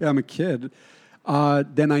kid. Yeah, I'm a kid.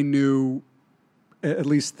 Then I knew, at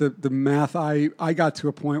least the math, I got to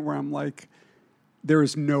a point where I'm like, there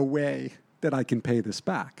is no way that I can pay this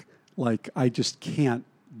back. Like, I just can't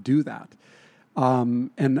do that.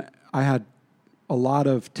 And I had a lot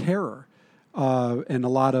of terror and a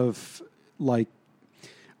lot of, I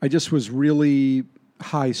just was really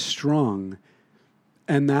high strung.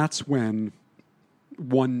 And that's when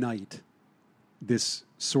one night this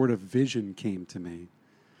sort of vision came to me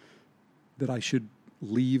that I should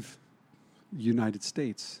leave the United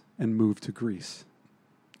States and move to Greece,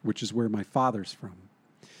 which is where my father's from.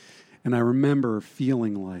 And I remember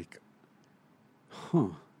feeling like,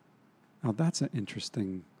 now that's an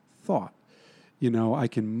interesting thought. I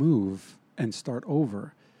can move and start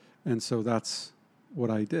over. And so that's what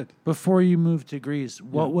I did. Before you moved to Greece,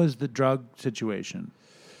 what was the drug situation?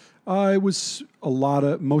 It was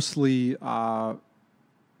mostly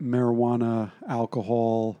marijuana,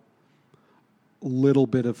 alcohol, little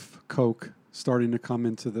bit of coke starting to come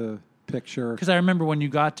into the picture. Because I remember when you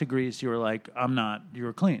got to Greece, you were like, you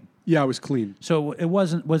were clean. Yeah, I was clean. So it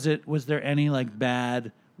wasn't, was there any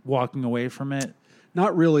bad walking away from it?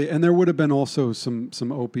 Not really. And there would have been also some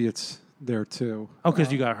opiates there too. Oh,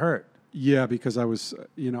 because you got hurt. Yeah, because I was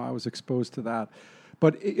exposed to that.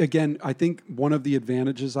 But again, I think one of the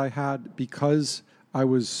advantages I had, because I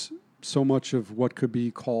was so much of what could be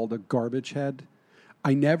called a garbage head,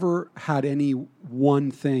 I never had any one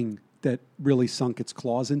thing that really sunk its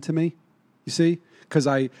claws into me. You see? Because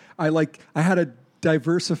I had a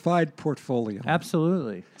diversified portfolio.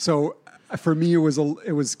 Absolutely. So for me, it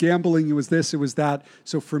was gambling, it was this, it was that.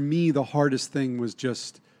 So for me, the hardest thing was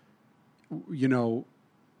just, I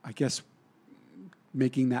guess,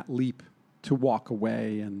 making that leap to walk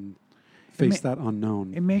away and face that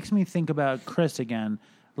unknown. It makes me think about Chris again.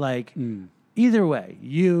 Like, either way,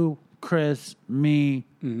 you, Chris, me,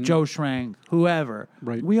 Joe Schrank, whoever,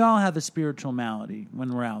 Right. we all have a spiritual malady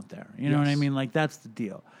when we're out there. You know what I mean? Like, that's the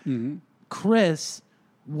deal. Chris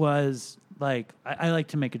was like, I like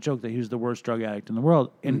to make a joke that he was the worst drug addict in the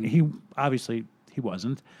world. And he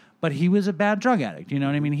wasn't, but he was a bad drug addict. You know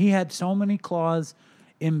what I mean? He had so many claws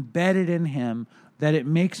embedded in him that it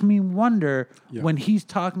makes me wonder when he's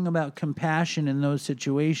talking about compassion in those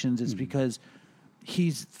situations, it's because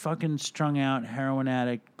he's fucking strung out, heroin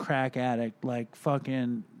addict, crack addict, like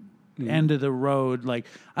fucking end of the road. Like,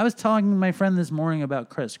 I was talking to my friend this morning about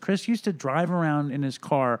Chris. Chris used to drive around in his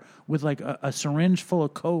car with like a syringe full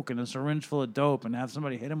of coke and a syringe full of dope and have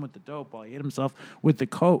somebody hit him with the dope while he hit himself with the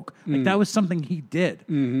coke. Like, that was something he did.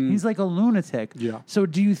 He's like a lunatic. Yeah. So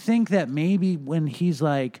do you think that maybe when he's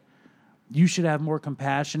like, you should have more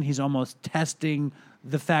compassion, he's almost testing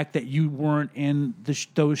the fact that you weren't in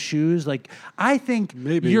those shoes? Like, I think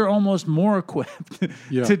Maybe you're almost more equipped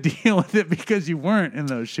to deal with it because you weren't in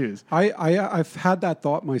those shoes. I've had that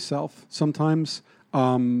thought myself sometimes.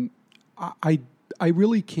 I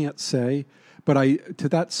really can't say, but to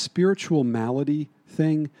that spiritual malady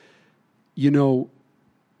thing, you know,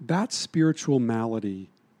 that spiritual malady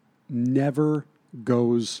never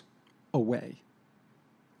goes away.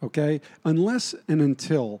 Okay? Unless and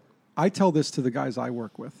until, I tell this to the guys I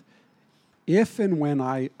work with, if and when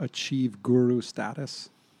I achieve guru status,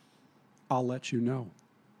 I'll let you know.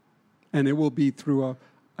 And it will be through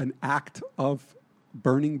an act of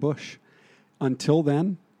burning bush. Until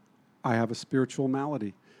then, I have a spiritual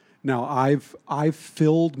malady. Now, I've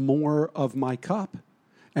filled more of my cup,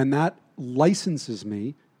 and that licenses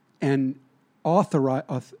me and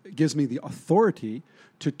gives me the authority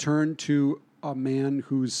to turn to a man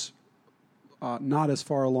who's not as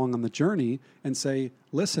far along on the journey and say,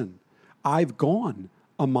 listen, I've gone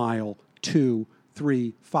a mile, 2,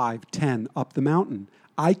 3, 5, 10 up the mountain.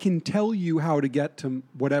 I can tell you how to get to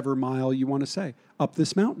whatever mile you want to say up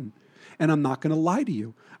this mountain. And I'm not going to lie to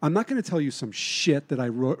you. I'm not going to tell you some shit that I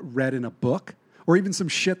read in a book or even some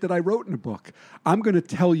shit that I wrote in a book. I'm going to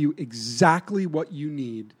tell you exactly what you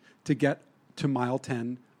need to get to mile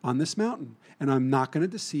 10 on this mountain. And I'm not going to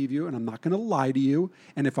deceive you, and I'm not going to lie to you.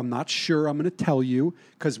 And if I'm not sure, I'm going to tell you,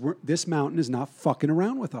 because this mountain is not fucking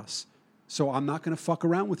around with us. So I'm not going to fuck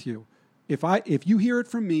around with you. If you hear it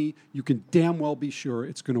from me, you can damn well be sure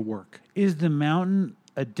it's going to work. Is the mountain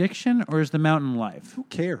addiction or is the mountain life? Who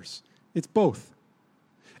cares? It's both.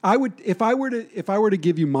 If I were to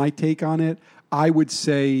give you my take on it, I would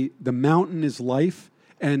say the mountain is life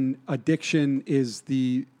and addiction is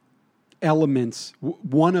the elements,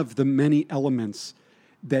 one of the many elements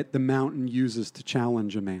that the mountain uses to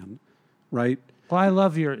challenge a man, right? Well, I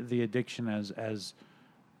love the addiction as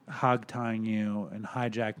hog tying you and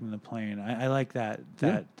hijacking the plane. I like that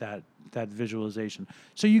visualization.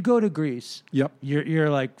 So you go to Greece. Yep.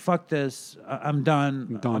 You're like, fuck this. I'm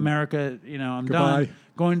done. America, I'm Goodbye. done.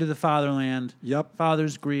 Going to the fatherland. Yep.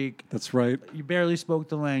 Father's Greek. That's right. You barely spoke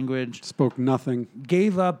the language. Spoke nothing.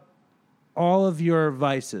 Gave up all of your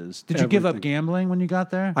vices. Did you give up gambling when you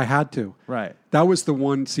got there? I had to. Right. That was the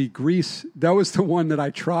one. See, Greece. That was the one that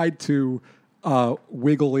I tried to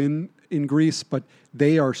wiggle in Greece, but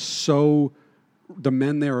they are so. The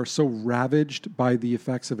men there are so ravaged by the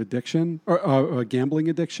effects of addiction or gambling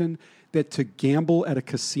addiction that to gamble at a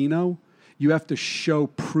casino, you have to show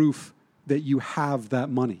proof that you have that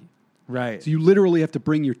money. Right. So you literally have to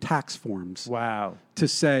bring your tax forms. Wow. To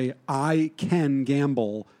say I can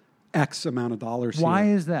gamble X amount of dollars. Why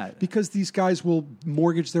here. is that? Because these guys will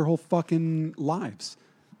mortgage their whole fucking lives,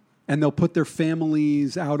 and they'll put their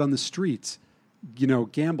families out on the streets,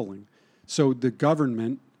 gambling. So the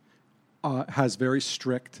government has very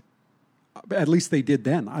strict, at least they did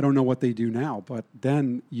then. I don't know what they do now, but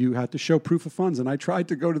then you had to show proof of funds. And I tried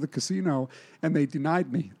to go to the casino, and they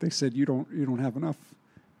denied me. They said, you don't have enough.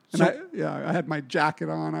 And I had my jacket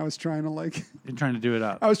on. I was trying to You're trying to do it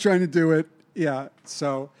up. I was trying to do it. Yeah.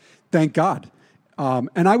 So thank God.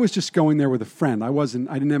 And I was just going there with a friend. I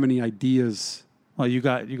didn't have any ideas. Well, you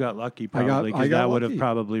got lucky probably because that would have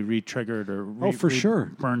probably re-triggered or for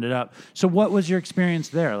sure burned it up. So what was your experience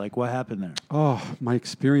there? Like, what happened there? Oh, my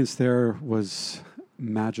experience there was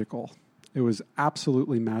magical. It was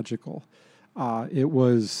absolutely magical. It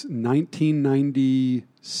was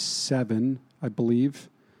 1997, I believe.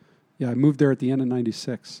 Yeah, I moved there at the end of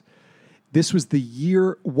 96. This was the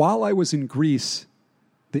year, while I was in Greece,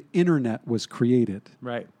 the internet was created.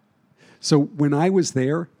 Right. So when I was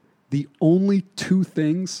there, the only two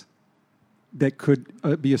things that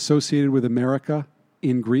could be associated with America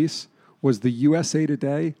in Greece was the USA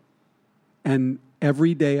Today, and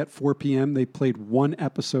every day at 4 p.m. they played one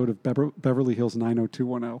episode of Beverly Hills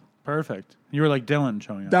 90210. Perfect. You were like Dylan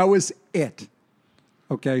showing up. That was it.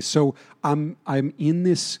 Okay, so I'm in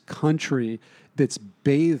this country that's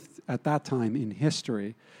bathed at that time in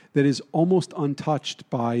history that is almost untouched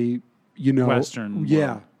by, Western yeah,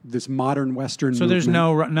 world. this modern Western. So movement. there's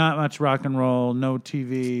not much rock and roll, no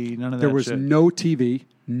TV, none of that. There was shit. no TV,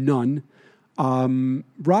 none.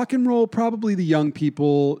 Rock and roll, probably the young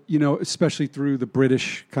people, especially through the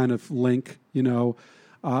British kind of link,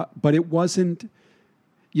 but it wasn't,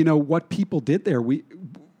 what people did there.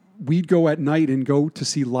 We'd go at night and go to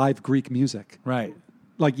see live Greek music. Right.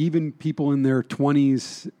 Like even people in their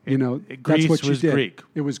 20s, that's Greece what you was did. Greek.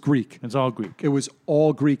 It was Greek. It's all Greek. It was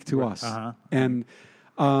all Greek to us. Uh-huh. And,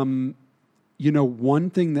 one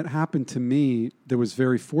thing that happened to me that was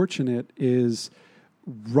very fortunate is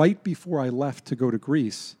right before I left to go to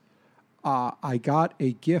Greece, I got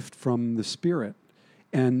a gift from the Spirit.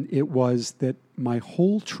 And it was that my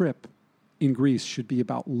whole trip in Greece should be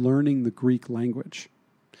about learning the Greek language.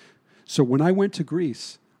 So when I went to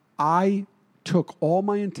Greece, I took all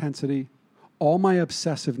my intensity, all my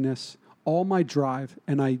obsessiveness, all my drive,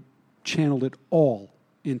 and I channeled it all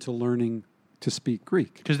into learning to speak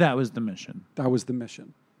Greek. Because that was the mission. That was the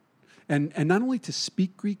mission. And not only to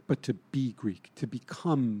speak Greek, but to be Greek, to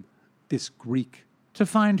become this Greek. To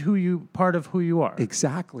find part of who you are.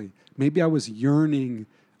 Exactly. Maybe I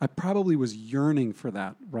probably was yearning for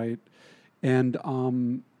that, right?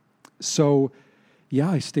 And so, yeah,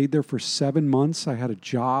 I stayed there for 7 months. I had a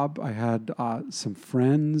job. I had some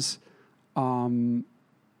friends. And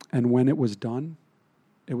when it was done,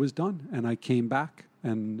 it was done. And I came back.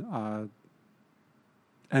 And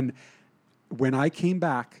when I came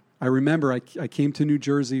back, I remember I came to New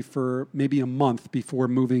Jersey for maybe a month before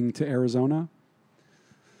moving to Arizona.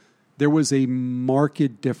 There was a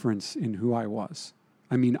marked difference in who I was.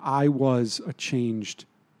 I mean, I was a changed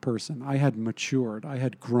person. I had matured. I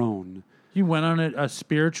had grown. You went on a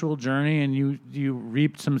spiritual journey and you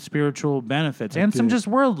reaped some spiritual benefits and some just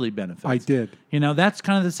worldly benefits. I did. That's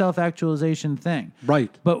kind of the self-actualization thing.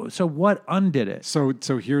 Right. But so what undid it? So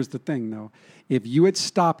here's the thing, though. If you had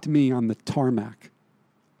stopped me on the tarmac,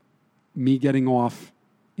 me getting off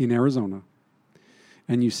in Arizona,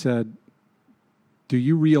 and you said, do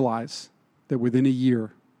you realize that within a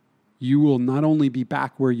year, you will not only be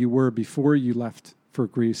back where you were before you left for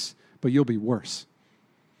Greece, but you'll be worse?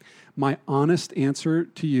 My honest answer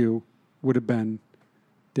to you would have been,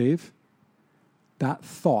 Dave, that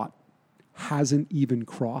thought hasn't even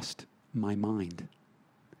crossed my mind.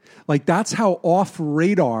 Like, that's how off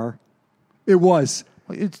radar it was.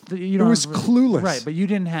 It was clueless. Right, but you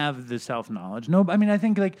didn't have the self-knowledge. No, I mean, I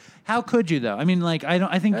think, how could you, though? I mean,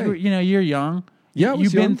 I think you're young. Yeah,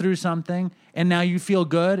 you've been through something, and now you feel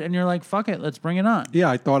good, and you're like, fuck it, let's bring it on. Yeah,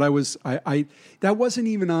 I thought I was, that wasn't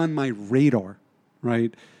even on my radar,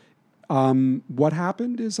 right? What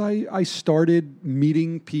happened is I started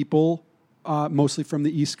meeting people, mostly from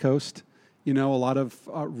the East Coast, a lot of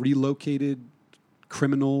relocated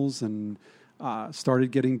criminals, and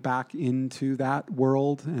started getting back into that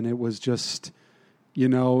world. And it was just,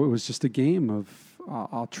 a game of,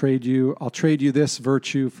 I'll trade you this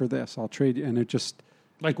virtue for this. I'll trade you. And it just.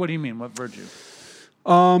 Like, what do you mean? What virtue?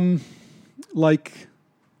 I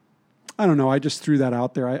don't know. I just threw that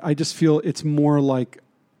out there. I just feel it's more like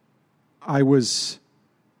I wasn't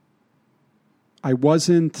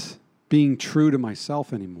being true to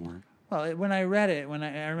myself anymore. Well, when I read it,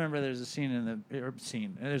 I remember there's a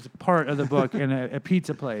there's a part of the book in a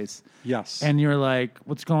pizza place. Yes. And you're like,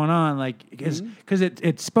 what's going on? Like, because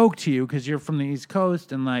it spoke to you because you're from the East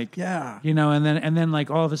Coast and yeah. And then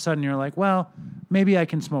like all of a sudden you're like, well, maybe I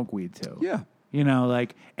can smoke weed too. Yeah.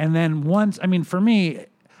 And then once, I mean, for me,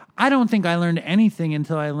 I don't think I learned anything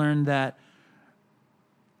until I learned that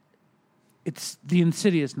it's the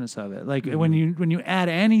insidiousness of it. Like when you add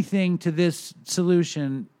anything to this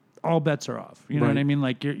solution, all bets are off. You know what I mean?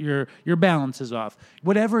 Like your balance is off.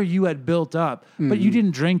 Whatever you had built up, but you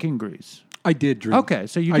didn't drink in Greece. I did drink. Okay,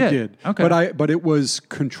 so you did. I did. Okay. But it was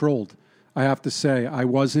controlled. I have to say, I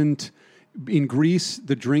wasn't in Greece.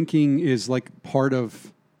 The drinking is like part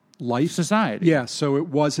of life, society. Yeah. So it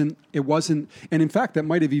wasn't, and in fact, that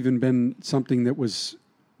might have even been something that was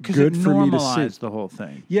good for me to see. Normalized the whole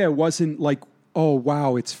thing. Yeah, it wasn't like, oh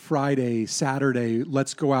wow, it's Friday, Saturday,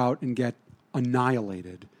 let's go out and get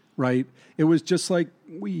annihilated. Right? It was just like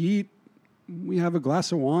we eat, we have a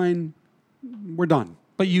glass of wine, we're done.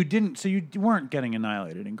 But you didn't, so you weren't getting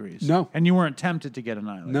annihilated in Greece. No. And you weren't tempted to get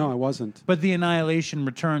annihilated. No, I wasn't. But the annihilation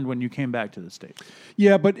returned when you came back to the States.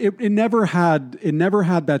 Yeah, but it never had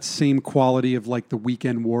that same quality of like the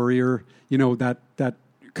weekend warrior, that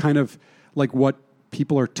kind of like what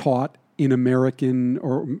people are taught in American,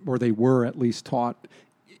 or they were at least taught,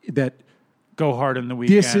 that go hard in the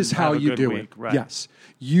weekend. This is how you do week. it. Right. Yes.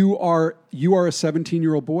 You are a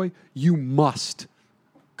 17-year-old boy. You must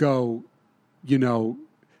go,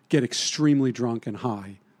 get extremely drunk and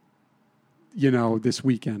high, this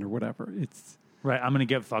weekend or whatever. It's right. I'm going to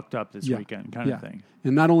get fucked up this weekend kind of thing.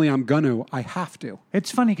 And not only I'm going to, I have to.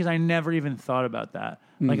 It's funny because I never even thought about that.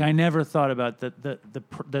 Like I never thought about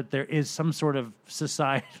that there is some sort of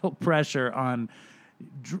societal pressure on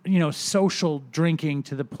social drinking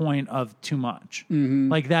to the point of too much.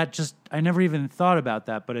 Like that I never even thought about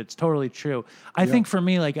that, but it's totally true. I think for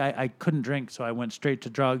me, like I couldn't drink, so I went straight to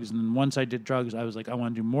drugs. And then once I did drugs, I was like, I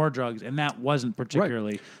want to do more drugs. And that wasn't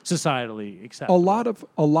particularly societally acceptable.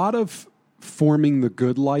 A lot of forming the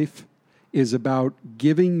good life is about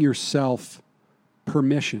giving yourself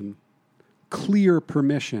permission, clear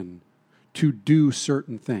permission to do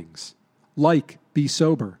certain things, like be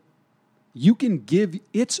sober. You can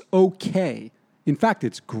it's okay. In fact,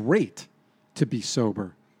 it's great to be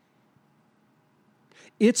sober.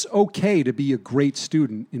 It's okay to be a great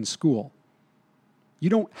student in school. You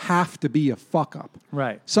don't have to be a fuck up.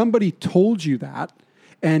 Right. Somebody told you that,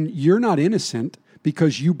 and you're not innocent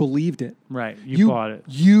because you believed it. Right. You bought it.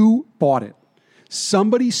 You bought it.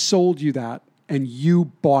 Somebody sold you that, and you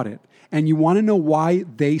bought it. And you want to know why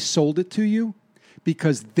they sold it to you?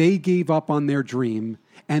 Because they gave up on their dream,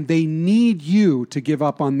 and they need you to give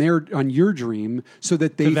up on your dream so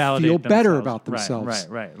that they feel better about themselves.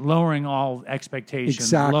 Right. Lowering all expectations,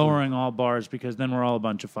 exactly. Lowering all bars, because then we're all a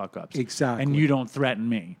bunch of fuck ups. Exactly. And you don't threaten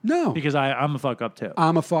me. No. Because I'm a fuck up too.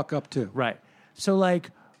 I'm a fuck up too. Right. So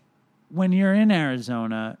like when you're in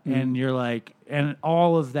Arizona and you're like, and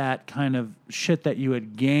all of that kind of shit that you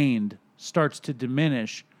had gained starts to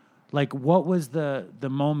diminish, like what was the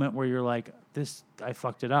moment where you're like, I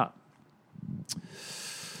fucked it up?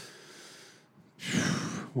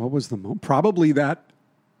 What was the moment? Probably that,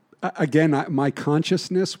 again, my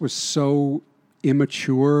consciousness was so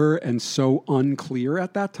immature and so unclear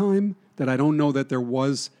at that time that I don't know that there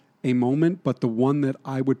was a moment, but the one that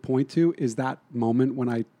I would point to is that moment when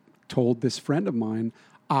I told this friend of mine,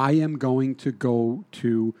 I am going to go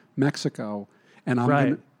to Mexico. And I'm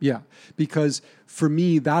going to, because for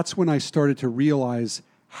me, that's when I started to realize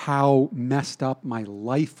how messed up my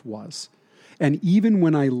life was. And even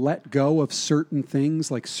when I let go of certain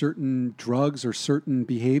things, like certain drugs or certain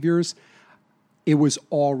behaviors, it was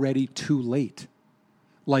already too late.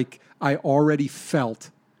 Like I already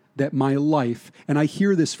felt that my life, and I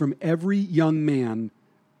hear this from every young man,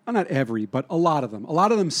 well, not every, but a lot of them. A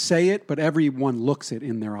lot of them say it, but everyone looks it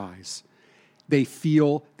in their eyes. They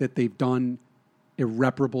feel that they've done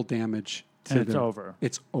irreparable damage to and it's over.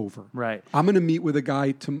 It's over. Right. I'm going to meet with a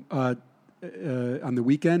guy on the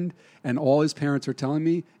weekend, and all his parents are telling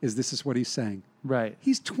me is this is what he's saying. Right.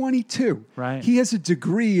 He's 22. Right. He has a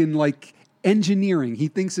degree in like engineering. He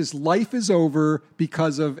thinks his life is over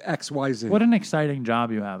because of X, Y, Z. What an exciting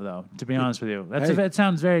job you have, though, to be honest with you. It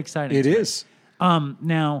sounds very exciting. It is.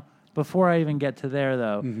 Now, before I even get to there,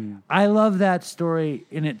 though, I love that story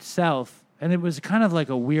in itself, and it was kind of like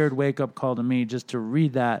a weird wake-up call to me just to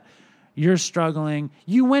read that. You're struggling.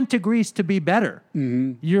 You went to Greece to be better.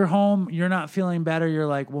 You're home. You're not feeling better. You're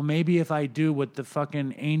like, well, maybe if I do what the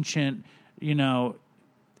fucking ancient,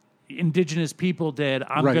 indigenous people did,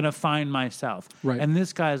 I'm going to find myself. Right. And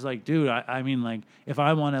this guy's like, dude, I mean, like, if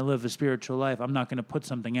I want to live a spiritual life, I'm not going to put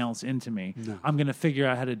something else into me. No. I'm going to figure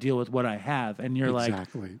out how to deal with what I have. And you're like,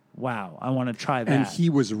 wow, I want to try that. And he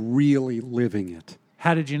was really living it.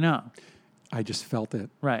 How did you know? I just felt it.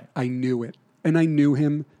 Right. I knew it. And I knew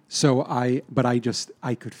him. So I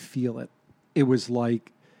could feel it. It was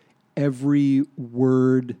like every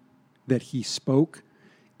word that he spoke,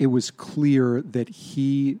 it was clear that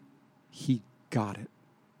he got it.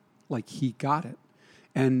 Like he got it.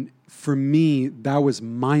 And for me, that was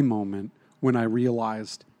my moment when I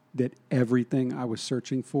realized that everything I was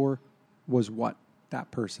searching for was what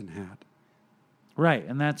that person had. Right,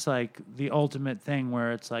 and that's like the ultimate thing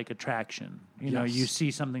where it's like attraction. You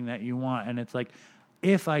see something that you want, and it's like,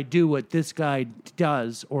 if I do what this guy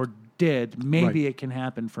does or did, maybe it can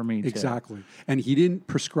happen for me too. Exactly. And he didn't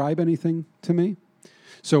prescribe anything to me.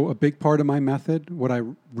 So a big part of my method, what I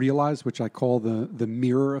realized, which I call the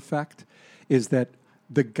mirror effect, is that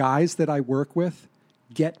the guys that I work with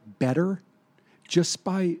get better just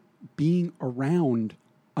by being around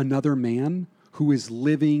another man who is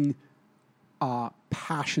living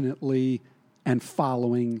passionately and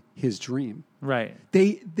following his dream. Right.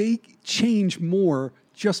 They change more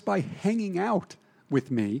just by hanging out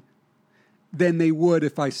with me than they would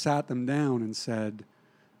if I sat them down and said,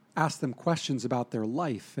 ask them questions about their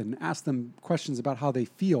life and ask them questions about how they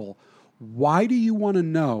feel. Why do you want to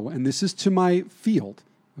know? And this is to my field,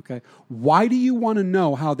 okay? Why do you want to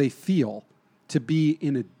know how they feel to be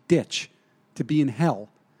in a ditch, to be in hell?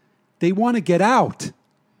 They want to get out.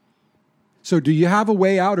 So do you have a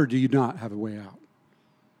way out or do you not have a way out?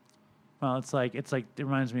 Well, it's like it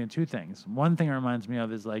reminds me of two things. One thing it reminds me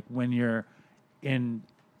of is like when you're in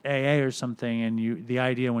AA or something, and the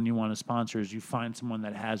idea when you want to sponsor is you find someone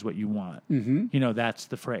that has what you want. Mm-hmm. You know, that's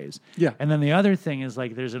the phrase. Yeah. And then the other thing is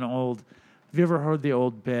like there's have you ever heard the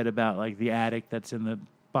old bit about like the addict that's in the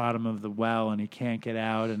bottom of the well and he can't get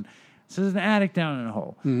out? And so there's an addict down in a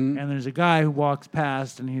hole, Mm-hmm. and there's a guy who walks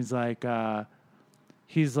past and he's like,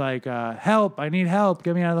 help, I need help,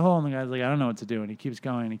 get me out of the hole. And the guy's like, I don't know what to do. And he keeps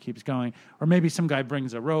going. Or maybe some guy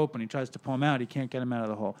brings a rope and he tries to pull him out. He can't get him out of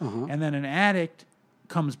the hole. Uh-huh. And then an addict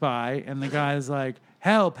comes by and the guy's like,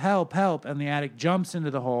 help, help, help. And the addict jumps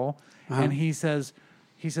into the hole and he says,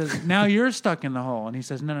 now you're stuck in the hole. And he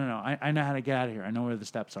says, no, I know how to get out of here. I know where the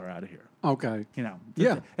steps are out of here. Okay. You know,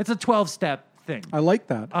 Yeah. It's a 12-step thing. I like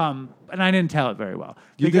that. And I didn't tell it very well.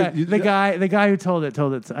 The You did. guy who told it.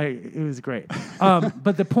 It was great.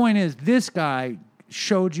 But the point is, this guy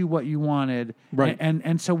showed you what you wanted, Right.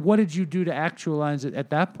 And so, what did you do to actualize it at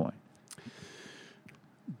that point?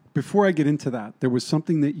 Before I get into that, there was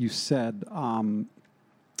something that you said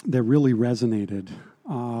that really resonated.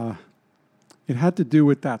 It had to do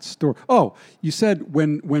with that story. Oh, you said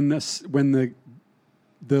when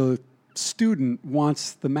the student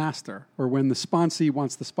wants the master, or when the sponsee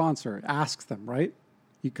wants the sponsor, asks them, right?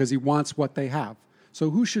 Because he wants what they have. So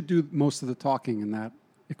who should do most of the talking in that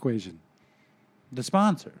equation? The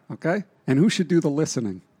sponsor, Okay? And who should do the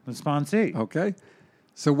listening? the sponsee. Okay?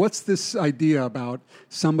 So what's this idea about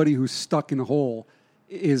somebody who's stuck in a hole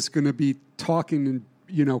is going to be talking,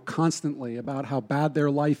 constantly about how bad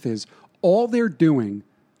their life is? All they're doing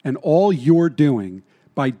and all you're doing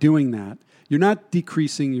by doing that, you're not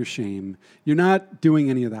decreasing your shame. You're not doing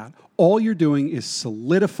any of that. All you're doing is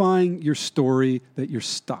solidifying your story that you're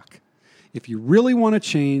stuck. If you really want to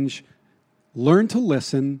change, learn to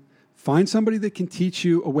listen, find somebody that can teach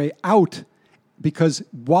you a way out. Because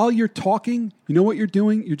while you're talking, you know what you're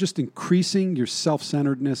doing? You're just increasing your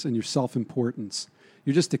self-centeredness and your self-importance.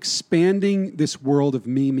 You're just expanding this world of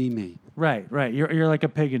me, me, me. Right. You're like a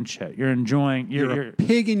pig in shit. You're enjoying. You're a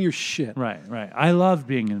pig in your shit. Right. I loved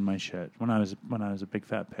being in my shit when I was a big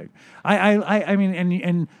fat pig. I mean,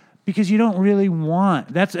 and because you don't really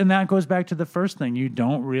want that goes back to the first thing. You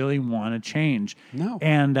don't really want to change. No.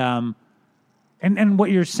 And what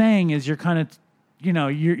you're saying is you're kind of,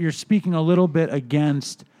 you're speaking a little bit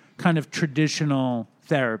against kind of traditional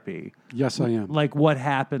therapy. Yes, I am. Like what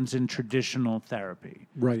happens in traditional therapy.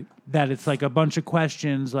 Right. That it's like a bunch of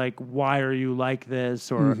questions like, why are you like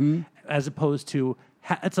this? Or as opposed to,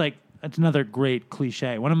 it's another great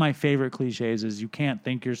cliche. One of my favorite cliches is you can't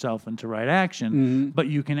think yourself into right action, but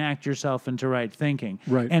you can act yourself into right thinking.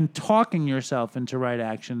 Right. And talking yourself into right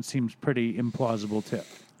action seems pretty implausible too.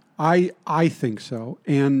 I think so.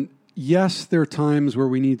 And yes, there are times where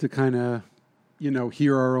we need to kind of,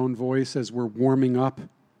 hear our own voice as we're warming up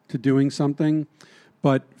to doing something.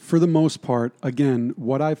 But for the most part, again,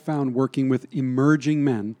 what I've found working with emerging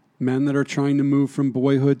men that are trying to move from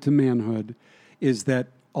boyhood to manhood, is that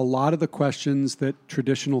a lot of the questions that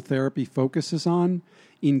traditional therapy focuses on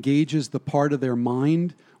engages the part of their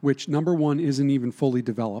mind which, number one, isn't even fully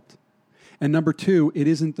developed. And number two, it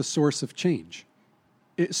isn't the source of change.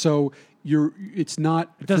 It's not...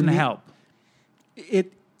 It doesn't help.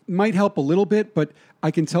 It might help a little bit, but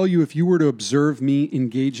I can tell you if you were to observe me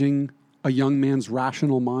engaging a young man's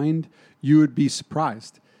rational mind, you would be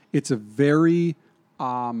surprised. It's a very,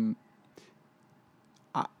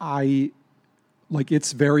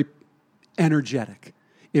 it's very energetic.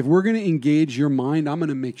 If we're going to engage your mind, I'm going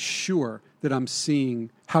to make sure that I'm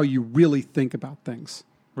seeing how you really think about things.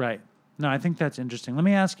 Right. No, I think that's interesting. Let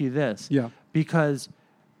me ask you this. Yeah. Because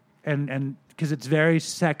it's very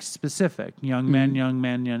sex specific. Young men, young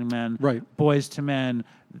men. Right. Boys to men,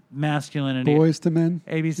 masculinity. Boys to men.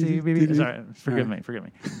 ABC, BB. Sorry, forgive me.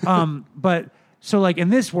 But so like in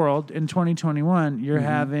this world, in 2021, you're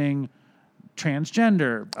having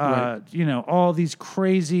transgender, Right. All these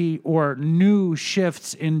crazy or new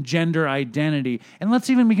shifts in gender identity. And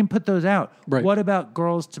we can put those out. Right. What about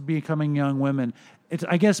girls to becoming young women?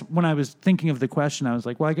 I guess when I was thinking of the question, I was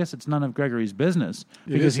like, well, I guess it's none of Gregory's business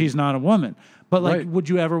because he's not a woman. But like, would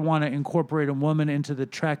you ever want to incorporate a woman into the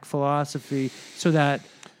Trek philosophy so that,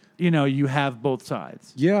 you have both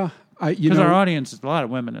sides? Yeah. Because our audience is a lot of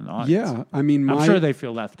women in the audience. Yeah. I mean, I'm sure they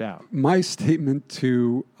feel left out. My statement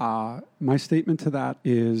to that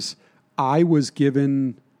is I was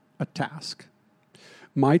given a task.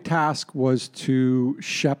 My task was to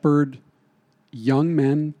shepherd young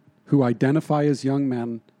men who identify as young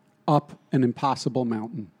men up an impossible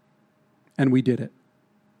mountain. And we did it.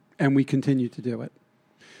 And we continue to do it.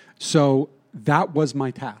 So that was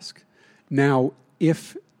my task. Now,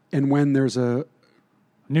 if and when there's a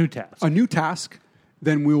new task,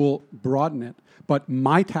 then we will broaden it. But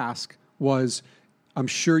my task was, I'm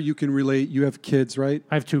sure you can relate. You have kids, right?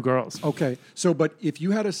 I have 2 girls. Okay. So, but if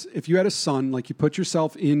you had a son, like you put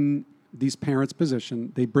yourself in these parents'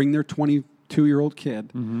 position, they bring their 22-year-old kid.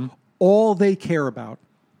 Mm-hmm. All they care about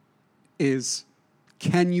is,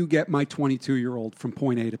 can you get my 22-year-old from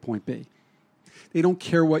point A to point B? They don't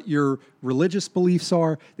care what your religious beliefs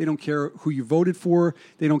are. They don't care who you voted for.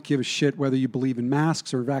 They don't give a shit whether you believe in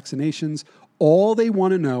masks or vaccinations. All they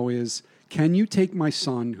want to know is, can you take my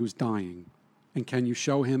son who's dying and can you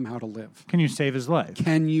show him how to live? Can you save his life?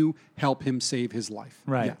 Can you help him save his life?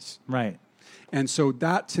 Right. Yes. Right. And so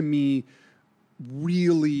that to me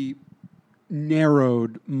really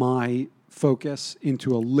narrowed my focus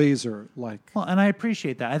into a laser like. Well, and I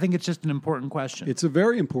appreciate that. I think it's just an important question. It's a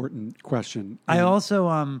very important question. I also,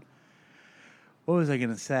 what was I going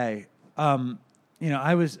to say?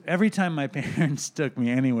 I was, every time my parents took me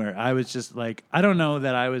anywhere, I was just like, I don't know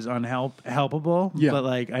that I was helpable, but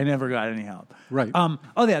like I never got any help. Right.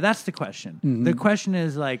 That's the question. Mm-hmm. The question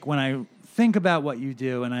is like when I think about what you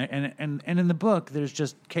do, and in the book, there's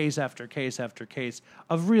just case after case after case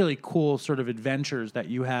of really cool sort of adventures that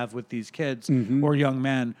you have with these kids or young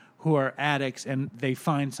men who are addicts, and they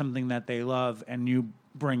find something that they love, and you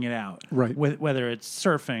bring it out. Right. Whether it's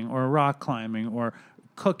surfing or rock climbing or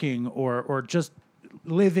cooking or just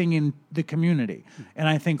living in the community. And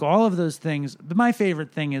I think all of those things, my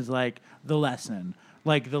favorite thing is like the lesson.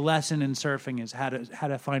 Like the lesson in surfing is how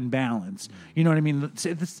to find balance. You know what I mean?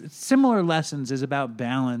 Similar lessons is about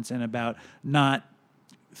balance and about not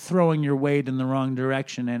throwing your weight in the wrong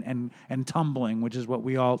direction and tumbling, which is what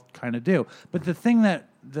we all kind of do. But the thing that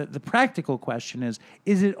the practical question is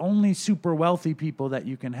it only super wealthy people that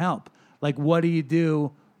you can help? Like what do you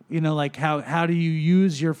do? Like how do you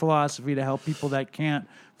use your philosophy to help people that can't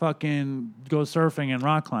fucking go surfing and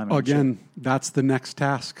rock climbing? Again, that's the next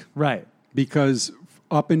task. Right. Because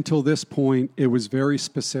up until this point, it was very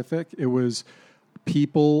specific. It was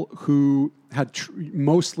people who had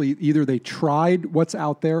mostly either they tried what's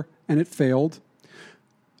out there and it failed.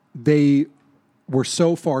 They were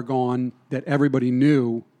so far gone that everybody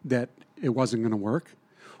knew that it wasn't going to work.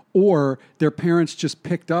 Or their parents just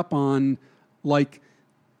picked up on like,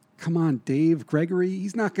 come on, Dave, Gregory,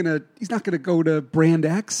 he's not gonna go to Brand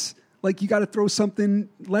X. Like you got to throw something.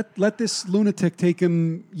 Let this lunatic take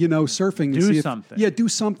him, surfing. Do something. Do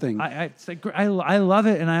something. I love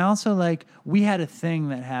it, and I also like. We had a thing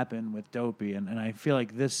that happened with Dopey, and I feel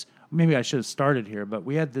like this. Maybe I should have started here, but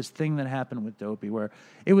we had this thing that happened with Dopey where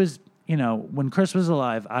it was, when Chris was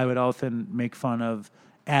alive, I would often make fun of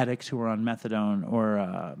addicts who were on methadone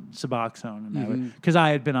or Suboxone, because I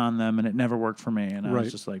had been on them and it never worked for me, and I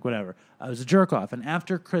was just like, whatever. I was a jerk off. And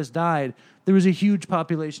after Chris died, there was a huge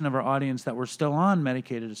population of our audience that were still on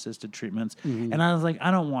medicated assisted treatments, and I was like,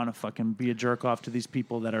 I don't want to fucking be a jerk off to these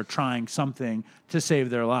people that are trying something to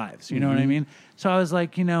save their lives. You know what I mean? So I was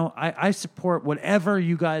like, I support whatever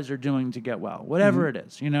you guys are doing to get well, whatever it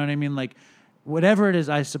is. You know what I mean? Like. Whatever it is,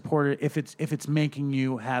 I support it if it's making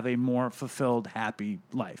you have a more fulfilled, happy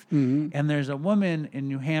life. And there's a woman in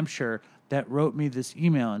New Hampshire that wrote me this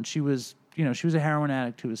email, and she was a heroin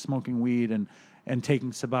addict who was smoking weed and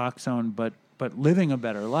taking Suboxone, but living a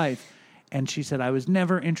better life. And she said, I was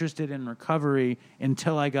never interested in recovery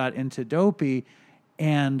until I got into Dopey,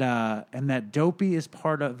 and that Dopey is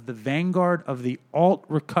part of the vanguard of the alt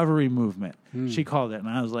recovery movement. She called it, and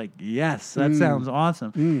I was like, yes, that sounds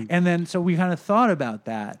awesome. And then so we kind of thought about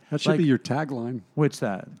that. That should be your tagline. What's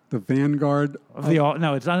that? The vanguard of the alt.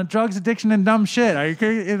 No, it's on drugs, addiction, and dumb shit. Are you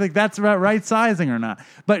kidding? Like that's about right sizing or not?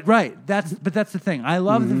 But that's the thing. I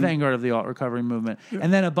love the vanguard of the alt recovery movement.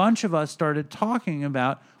 And then a bunch of us started talking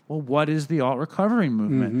about, well, what is the alt recovery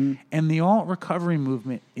movement? And the alt recovery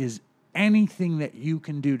movement is anything that you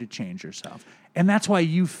can do to change yourself. And that's why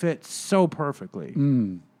you fit so perfectly.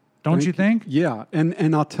 Don't you think? Yeah.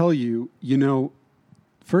 And I'll tell you,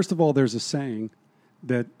 first of all, there's a saying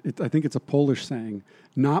that I think it's a Polish saying,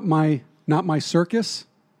 not my Not my circus,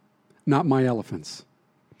 not my elephants.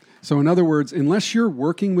 So in other words, unless you're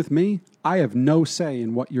working with me, I have no say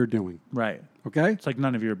in what you're doing. Right. Okay? It's like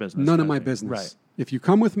none of your business. None of my business. Right. If you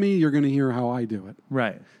come with me, you're going to hear how I do it.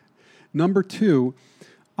 Right. Number two,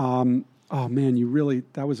 oh man,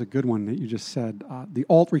 that was a good one that you just said. The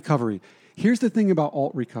alt recovery. Here's the thing about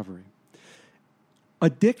alt recovery.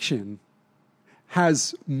 Addiction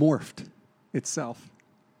has morphed itself.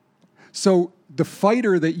 So the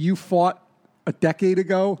fighter that you fought a decade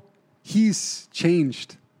ago, he's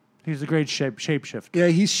changed. He's a great shapeshifter. Yeah,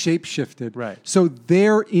 he's shapeshifted. Right. So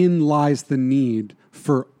therein lies the need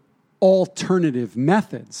for alternative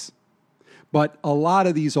methods. But a lot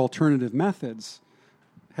of these alternative methods,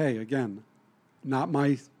 hey, again, not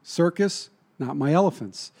my circus, not my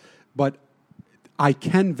elephants. But I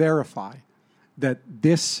can verify that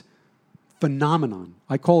this phenomenon,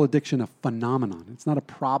 I call addiction a phenomenon. It's not a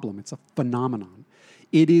problem, it's a phenomenon.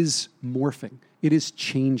 It is morphing. It is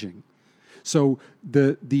changing. So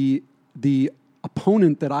the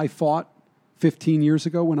opponent that I fought 15 years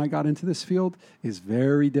ago when I got into this field is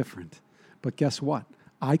very different. But guess what?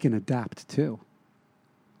 I can adapt too.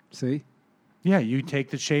 See? Yeah, you take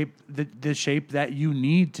the shape that you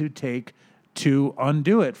need to take to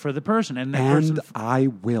undo it for the person. And I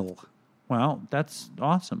will. Well, that's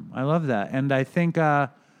awesome. I love that. And I think I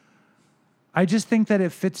just think that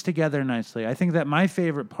it fits together nicely. I think that my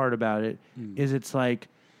favorite part about it is it's like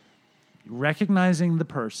recognizing the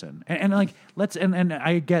person. And like and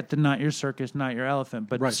I get the not your circus, not your elephant,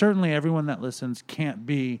 but certainly everyone that listens can't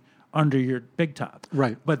be under your big top.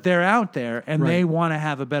 Right. But they're out there and they want to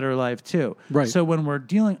have a better life too. Right. So when we're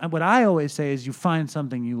dealing, what I always say is you find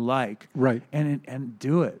something you like. Right. And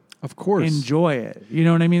do it. Of course. Enjoy it. You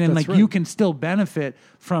know what I mean? And That's you can still benefit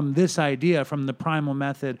from this idea, from the Primal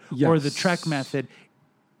method or the Trek method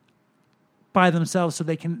by themselves so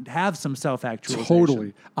they can have some self-actualization.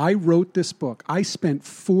 Totally. I wrote this book. I spent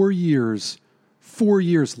 4 years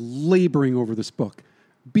laboring over this book.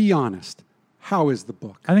 Be honest. How is the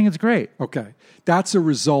book? I think it's great. Okay. That's a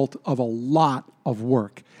result of a lot of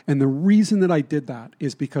work. And the reason that I did that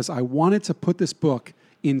is because I wanted to put this book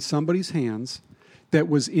in somebody's hands that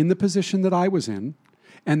was in the position that I was in,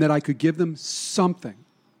 and that I could give them something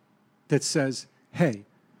that says, hey,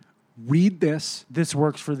 read this. This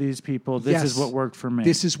works for these people. This is what worked for me.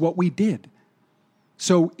 This is what we did.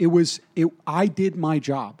 So I did my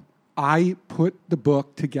job. I put the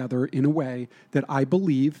book together in a way that I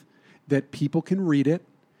believe that people can read it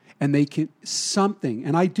and they can something.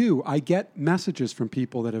 And I do. I get messages from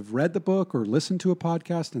people that have read the book or listened to a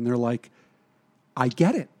podcast, and they're like, I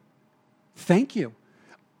get it. Thank you.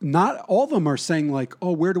 Not all of them are saying like,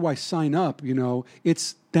 oh, where do I sign up? You know,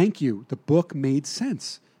 it's thank you. The book made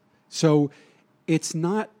sense. So it's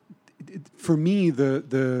not, for me,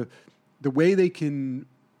 the way they can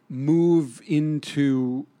move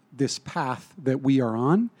into this path that we are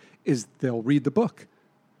on is they'll read the book,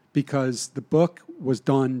 because the book was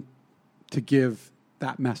done to give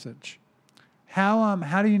that message. How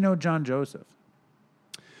do you know John Joseph?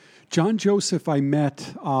 John Joseph, I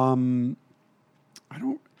met.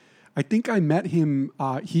 I think I met him.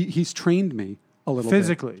 He's trained me a little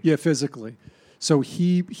physically. Bit. Yeah, physically. So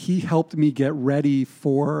he helped me get ready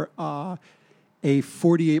for a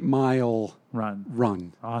 48-mile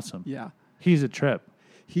run. Awesome. Yeah, he's a trip.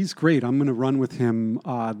 He's great. I'm going to run with him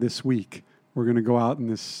this week. We're going to go out in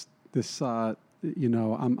this.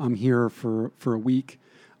 I'm here for a week,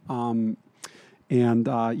 and we're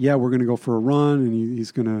going to go for a run, and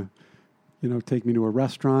he's going to, take me to a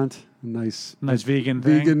restaurant, a nice vegan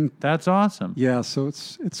thing. That's awesome. Yeah, so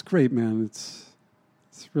it's great, man. It's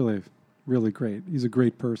really, really great. He's a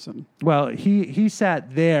great person. Well, he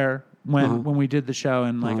sat there when we did the show,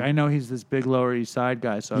 and I know he's this big Lower East Side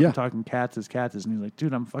guy, so I'm talking cats, and he's like,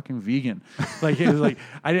 dude, I'm fucking vegan. Like, it was like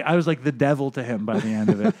I was like the devil to him by the end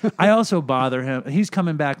of it. I also bother him. He's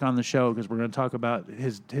coming back on the show because we're going to talk about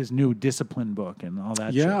his new discipline book and all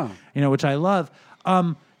that shit, which I love.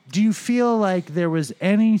 Do you feel like there was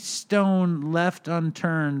any stone left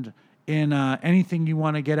unturned in anything you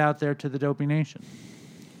want to get out there to the Dopey Nation?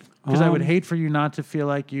 Because I would hate for you not to feel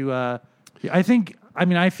like you. I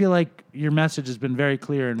feel like your message has been very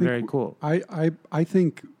clear and very cool. I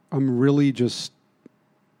think I'm really just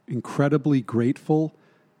incredibly grateful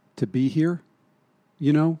to be here,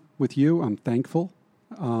 with you. I'm thankful.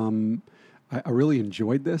 I really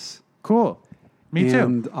enjoyed this. Cool. Me too.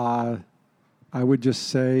 And I would just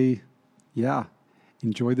say,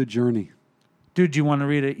 enjoy the journey. Dude, do you want to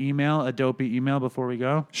read a Dopey email before we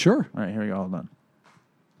go? Sure. All right, here we go. Hold on.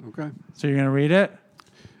 Okay. So you're going to read it?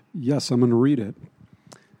 Yes, I'm going to read it.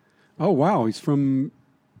 Oh, wow. He's from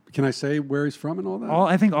Can I say where he's from and all that?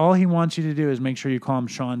 I think all he wants you to do is make sure you call him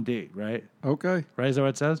Sean D, right? Okay. Right? Is that what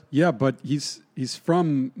it says? Yeah, but he's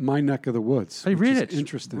from my neck of the woods. Hey, read it.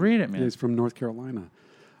 Interesting. Read it, man. Yeah, he's from North Carolina.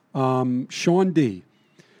 Sean D.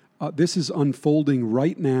 This is unfolding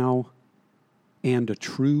right now and a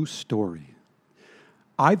true story.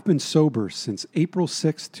 I've been sober since April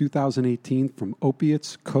 6, 2018 from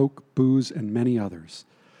opiates, coke, booze, and many others.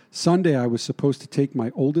 Sunday, I was supposed to take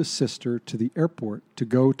my oldest sister to the airport to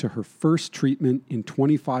go to her first treatment in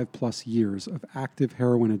 25 plus years of active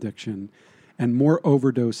heroin addiction and more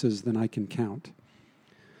overdoses than I can count.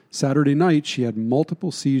 Saturday night, she had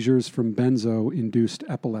multiple seizures from benzo-induced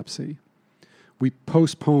epilepsy. We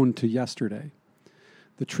postponed to yesterday.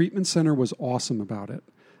 The treatment center was awesome about it.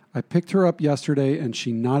 I picked her up yesterday and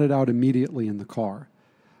she nodded out immediately in the car.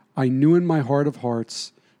 I knew in my heart of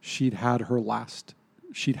hearts she'd had a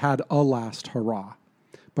last hurrah.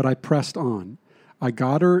 But I pressed on. I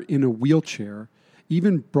got her in a wheelchair,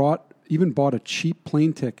 even bought a cheap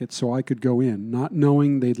plane ticket so I could go in, not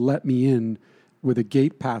knowing they'd let me in with a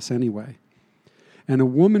gate pass anyway. And a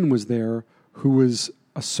woman was there who was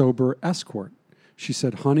a sober escort. She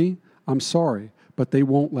said, "Honey, I'm sorry, but they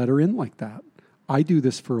won't let her in like that. I do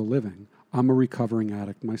this for a living. I'm a recovering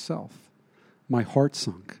addict myself." My heart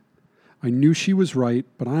sunk. I knew she was right,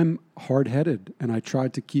 but I'm hard-headed, and I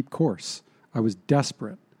tried to keep course. I was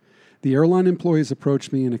desperate. The airline employees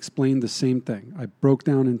approached me and explained the same thing. I broke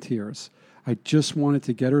down in tears. I just wanted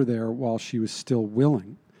to get her there while she was still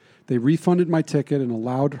willing. They refunded my ticket and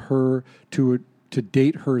allowed her to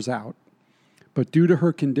date hers out. But due to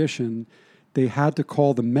her condition, they had to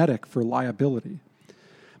call the medic for liability.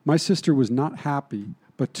 My sister was not happy,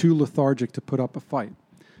 but too lethargic to put up a fight.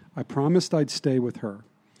 I promised I'd stay with her.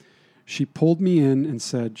 She pulled me in and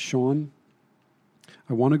said, "Sean,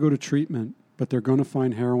 I want to go to treatment, but they're going to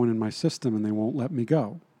find heroin in my system and they won't let me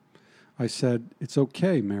go." I said, "It's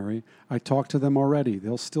okay, Mary. I talked to them already.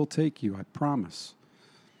 They'll still take you, I promise."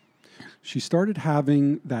 She started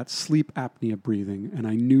having that sleep apnea breathing, and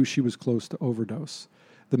I knew she was close to overdose.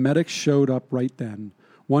 The medics showed up right then.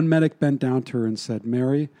 One medic bent down to her and said,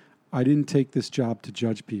 "Mary, I didn't take this job to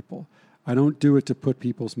judge people. I don't do it to put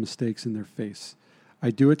people's mistakes in their face.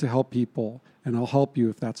 I do it to help people, and I'll help you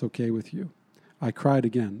if that's okay with you." I cried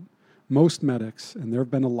again. Most medics, and there have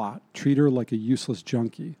been a lot, treat her like a useless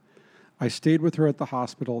junkie. I stayed with her at the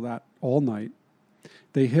hospital that all night.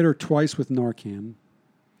 They hit her twice with Narcan.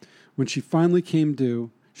 When she finally came to,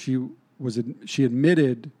 she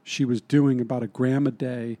admitted she was doing about 1 gram a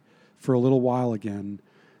day for a little while again,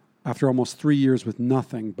 after almost 3 years with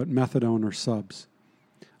nothing but methadone or subs.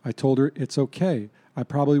 I told her, "It's okay. I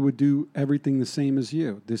probably would do everything the same as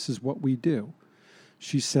you. This is what we do."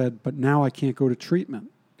 She said, "But now I can't go to treatment."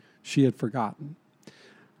 She had forgotten.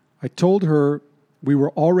 I told her we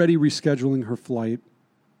were already rescheduling her flight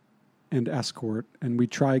and escort, and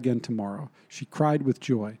we'd try again tomorrow. She cried with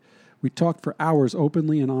joy. We talked for hours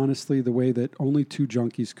openly and honestly the way that only two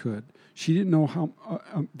junkies could. She didn't know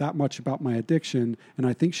that much about my addiction, and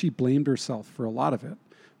I think she blamed herself for a lot of it.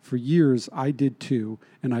 For years, I did too,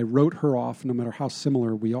 and I wrote her off no matter how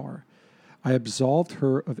similar we are. I absolved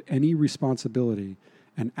her of any responsibility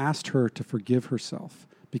and asked her to forgive herself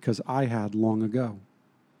because I had long ago.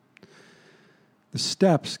 The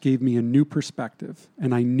steps gave me a new perspective,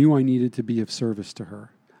 and I knew I needed to be of service to her.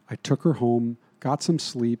 I took her home, got some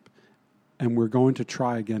sleep, and we're going to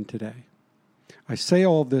try again today. I say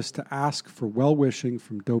all of this to ask for well-wishing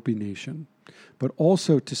from Dopey Nation, but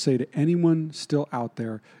also to say to anyone still out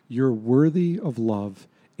there, you're worthy of love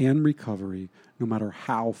and recovery no matter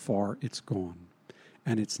how far it's gone.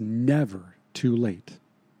 And it's never too late.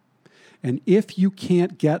 And if you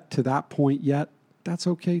can't get to that point yet, that's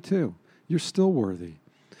okay too. You're still worthy.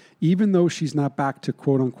 Even though she's not back to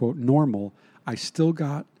quote-unquote normal, I still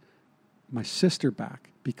got my sister back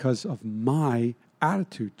because of my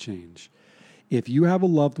attitude change. If you have a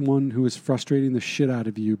loved one who is frustrating the shit out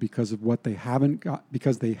of you because they haven't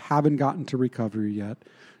gotten to recovery yet,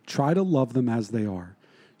 try to love them as they are.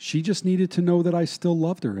 She just needed to know that I still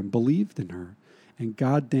loved her and believed in her. And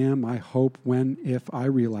goddamn, I hope if I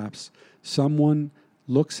relapse, someone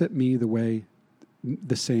looks at me the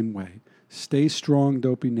same way. Stay strong,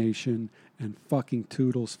 Dopey Nation, and fucking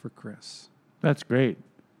toodles for Chris. That's great.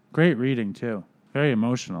 Great reading too. Very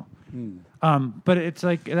emotional. But it's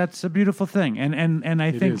like, that's a beautiful thing. And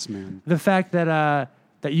I think is, man. The fact that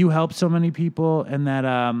you help so many people and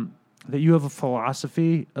that you have a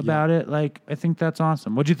philosophy about it, like, I think that's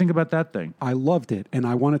awesome. What'd you think about that thing? I loved it. And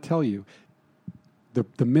I want to tell you,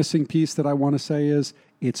 the missing piece that I want to say is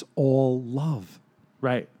it's all love.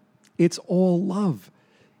 Right. It's all love.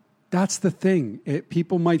 That's the thing.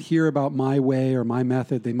 People might hear about my way or my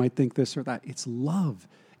method. They might think this or that. It's love.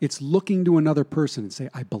 It's looking to another person and say,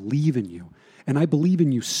 I believe in you. And I believe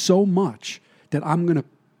in you so much that I'm gonna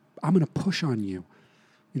push on you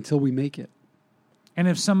until we make it. And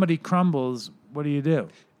if somebody crumbles, what do?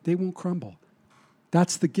 They won't crumble.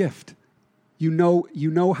 That's the gift. You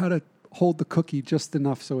know how to hold the cookie just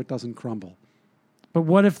enough so it doesn't crumble. But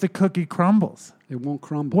what if the cookie crumbles? It won't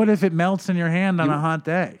crumble. What if it melts in your hand on a hot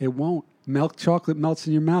day? It won't. Milk chocolate melts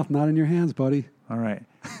in your mouth, not in your hands, buddy. All right.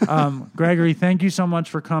 Gregory, thank you so much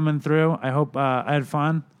for coming through. I hope I had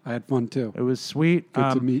fun. I had fun too. It was sweet.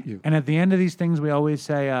 Good to meet you. And at the end of these things, we always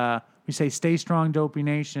say, stay strong, Dopey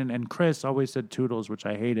Nation. And Chris always said toodles, which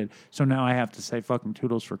I hated. So now I have to say fucking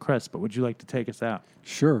toodles for Chris. But would you like to take us out?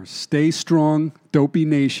 Sure. Stay strong, Dopey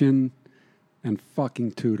Nation, and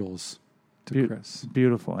fucking toodles to Chris.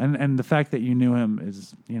 Beautiful. And the fact that you knew him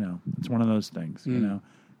is, it's one of those things,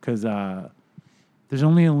 because there's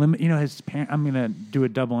only a limit. I'm going to do a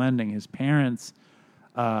double ending. His parents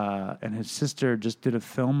and his sister just did a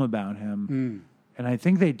film about him. And I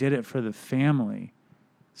think they did it for the family.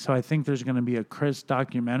 So I think there's going to be a Chris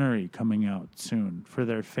documentary coming out soon for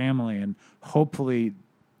their family. And hopefully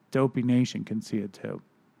Dopey Nation can see it too.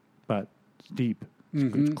 But it's deep.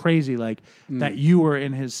 It's crazy, that you were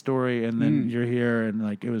in his story and then you're here and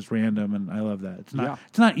it was random, and I love that. It's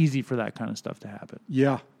not easy for that kind of stuff to happen.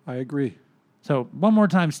 Yeah, I agree. So one more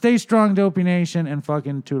time, stay strong, Dopey Nation, and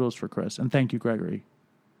fucking toodles for Chris. And thank you, Gregory.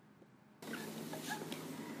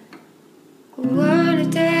 Wanna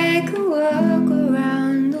take a walk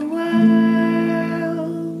around the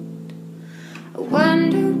world. I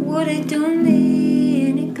wonder would it do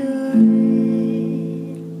me any good?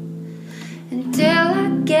 Until I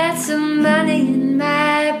get some money in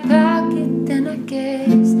my pocket, then I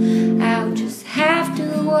guess I'll just have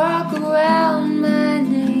to walk around my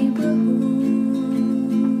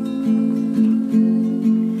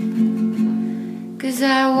neighborhood. 'Cause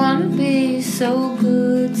I wanna be so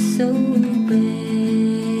good, so bad.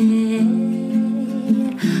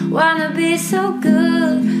 Wanna be so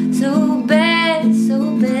good, so bad,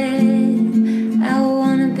 so bad. I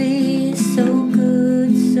wanna be so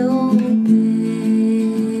good, so bad.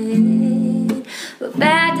 But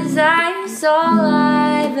bad desire's all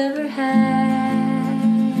I've ever had.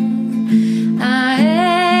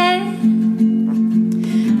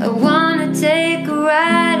 I wanna take a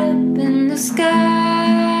ride up in the sky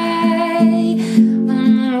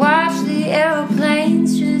and watch the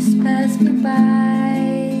aeroplanes just pass me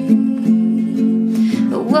by.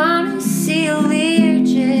 I wanna see a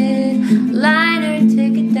Learjet liner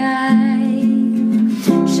take a dive,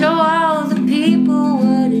 show all the people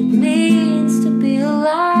what it means to be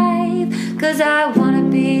alive. 'Cause I wanna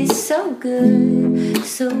be so good,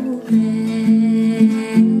 so bad.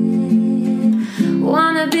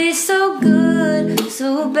 Wanna be so good,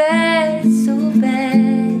 so bad, so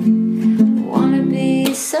bad. Wanna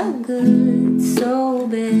be so good, so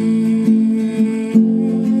bad.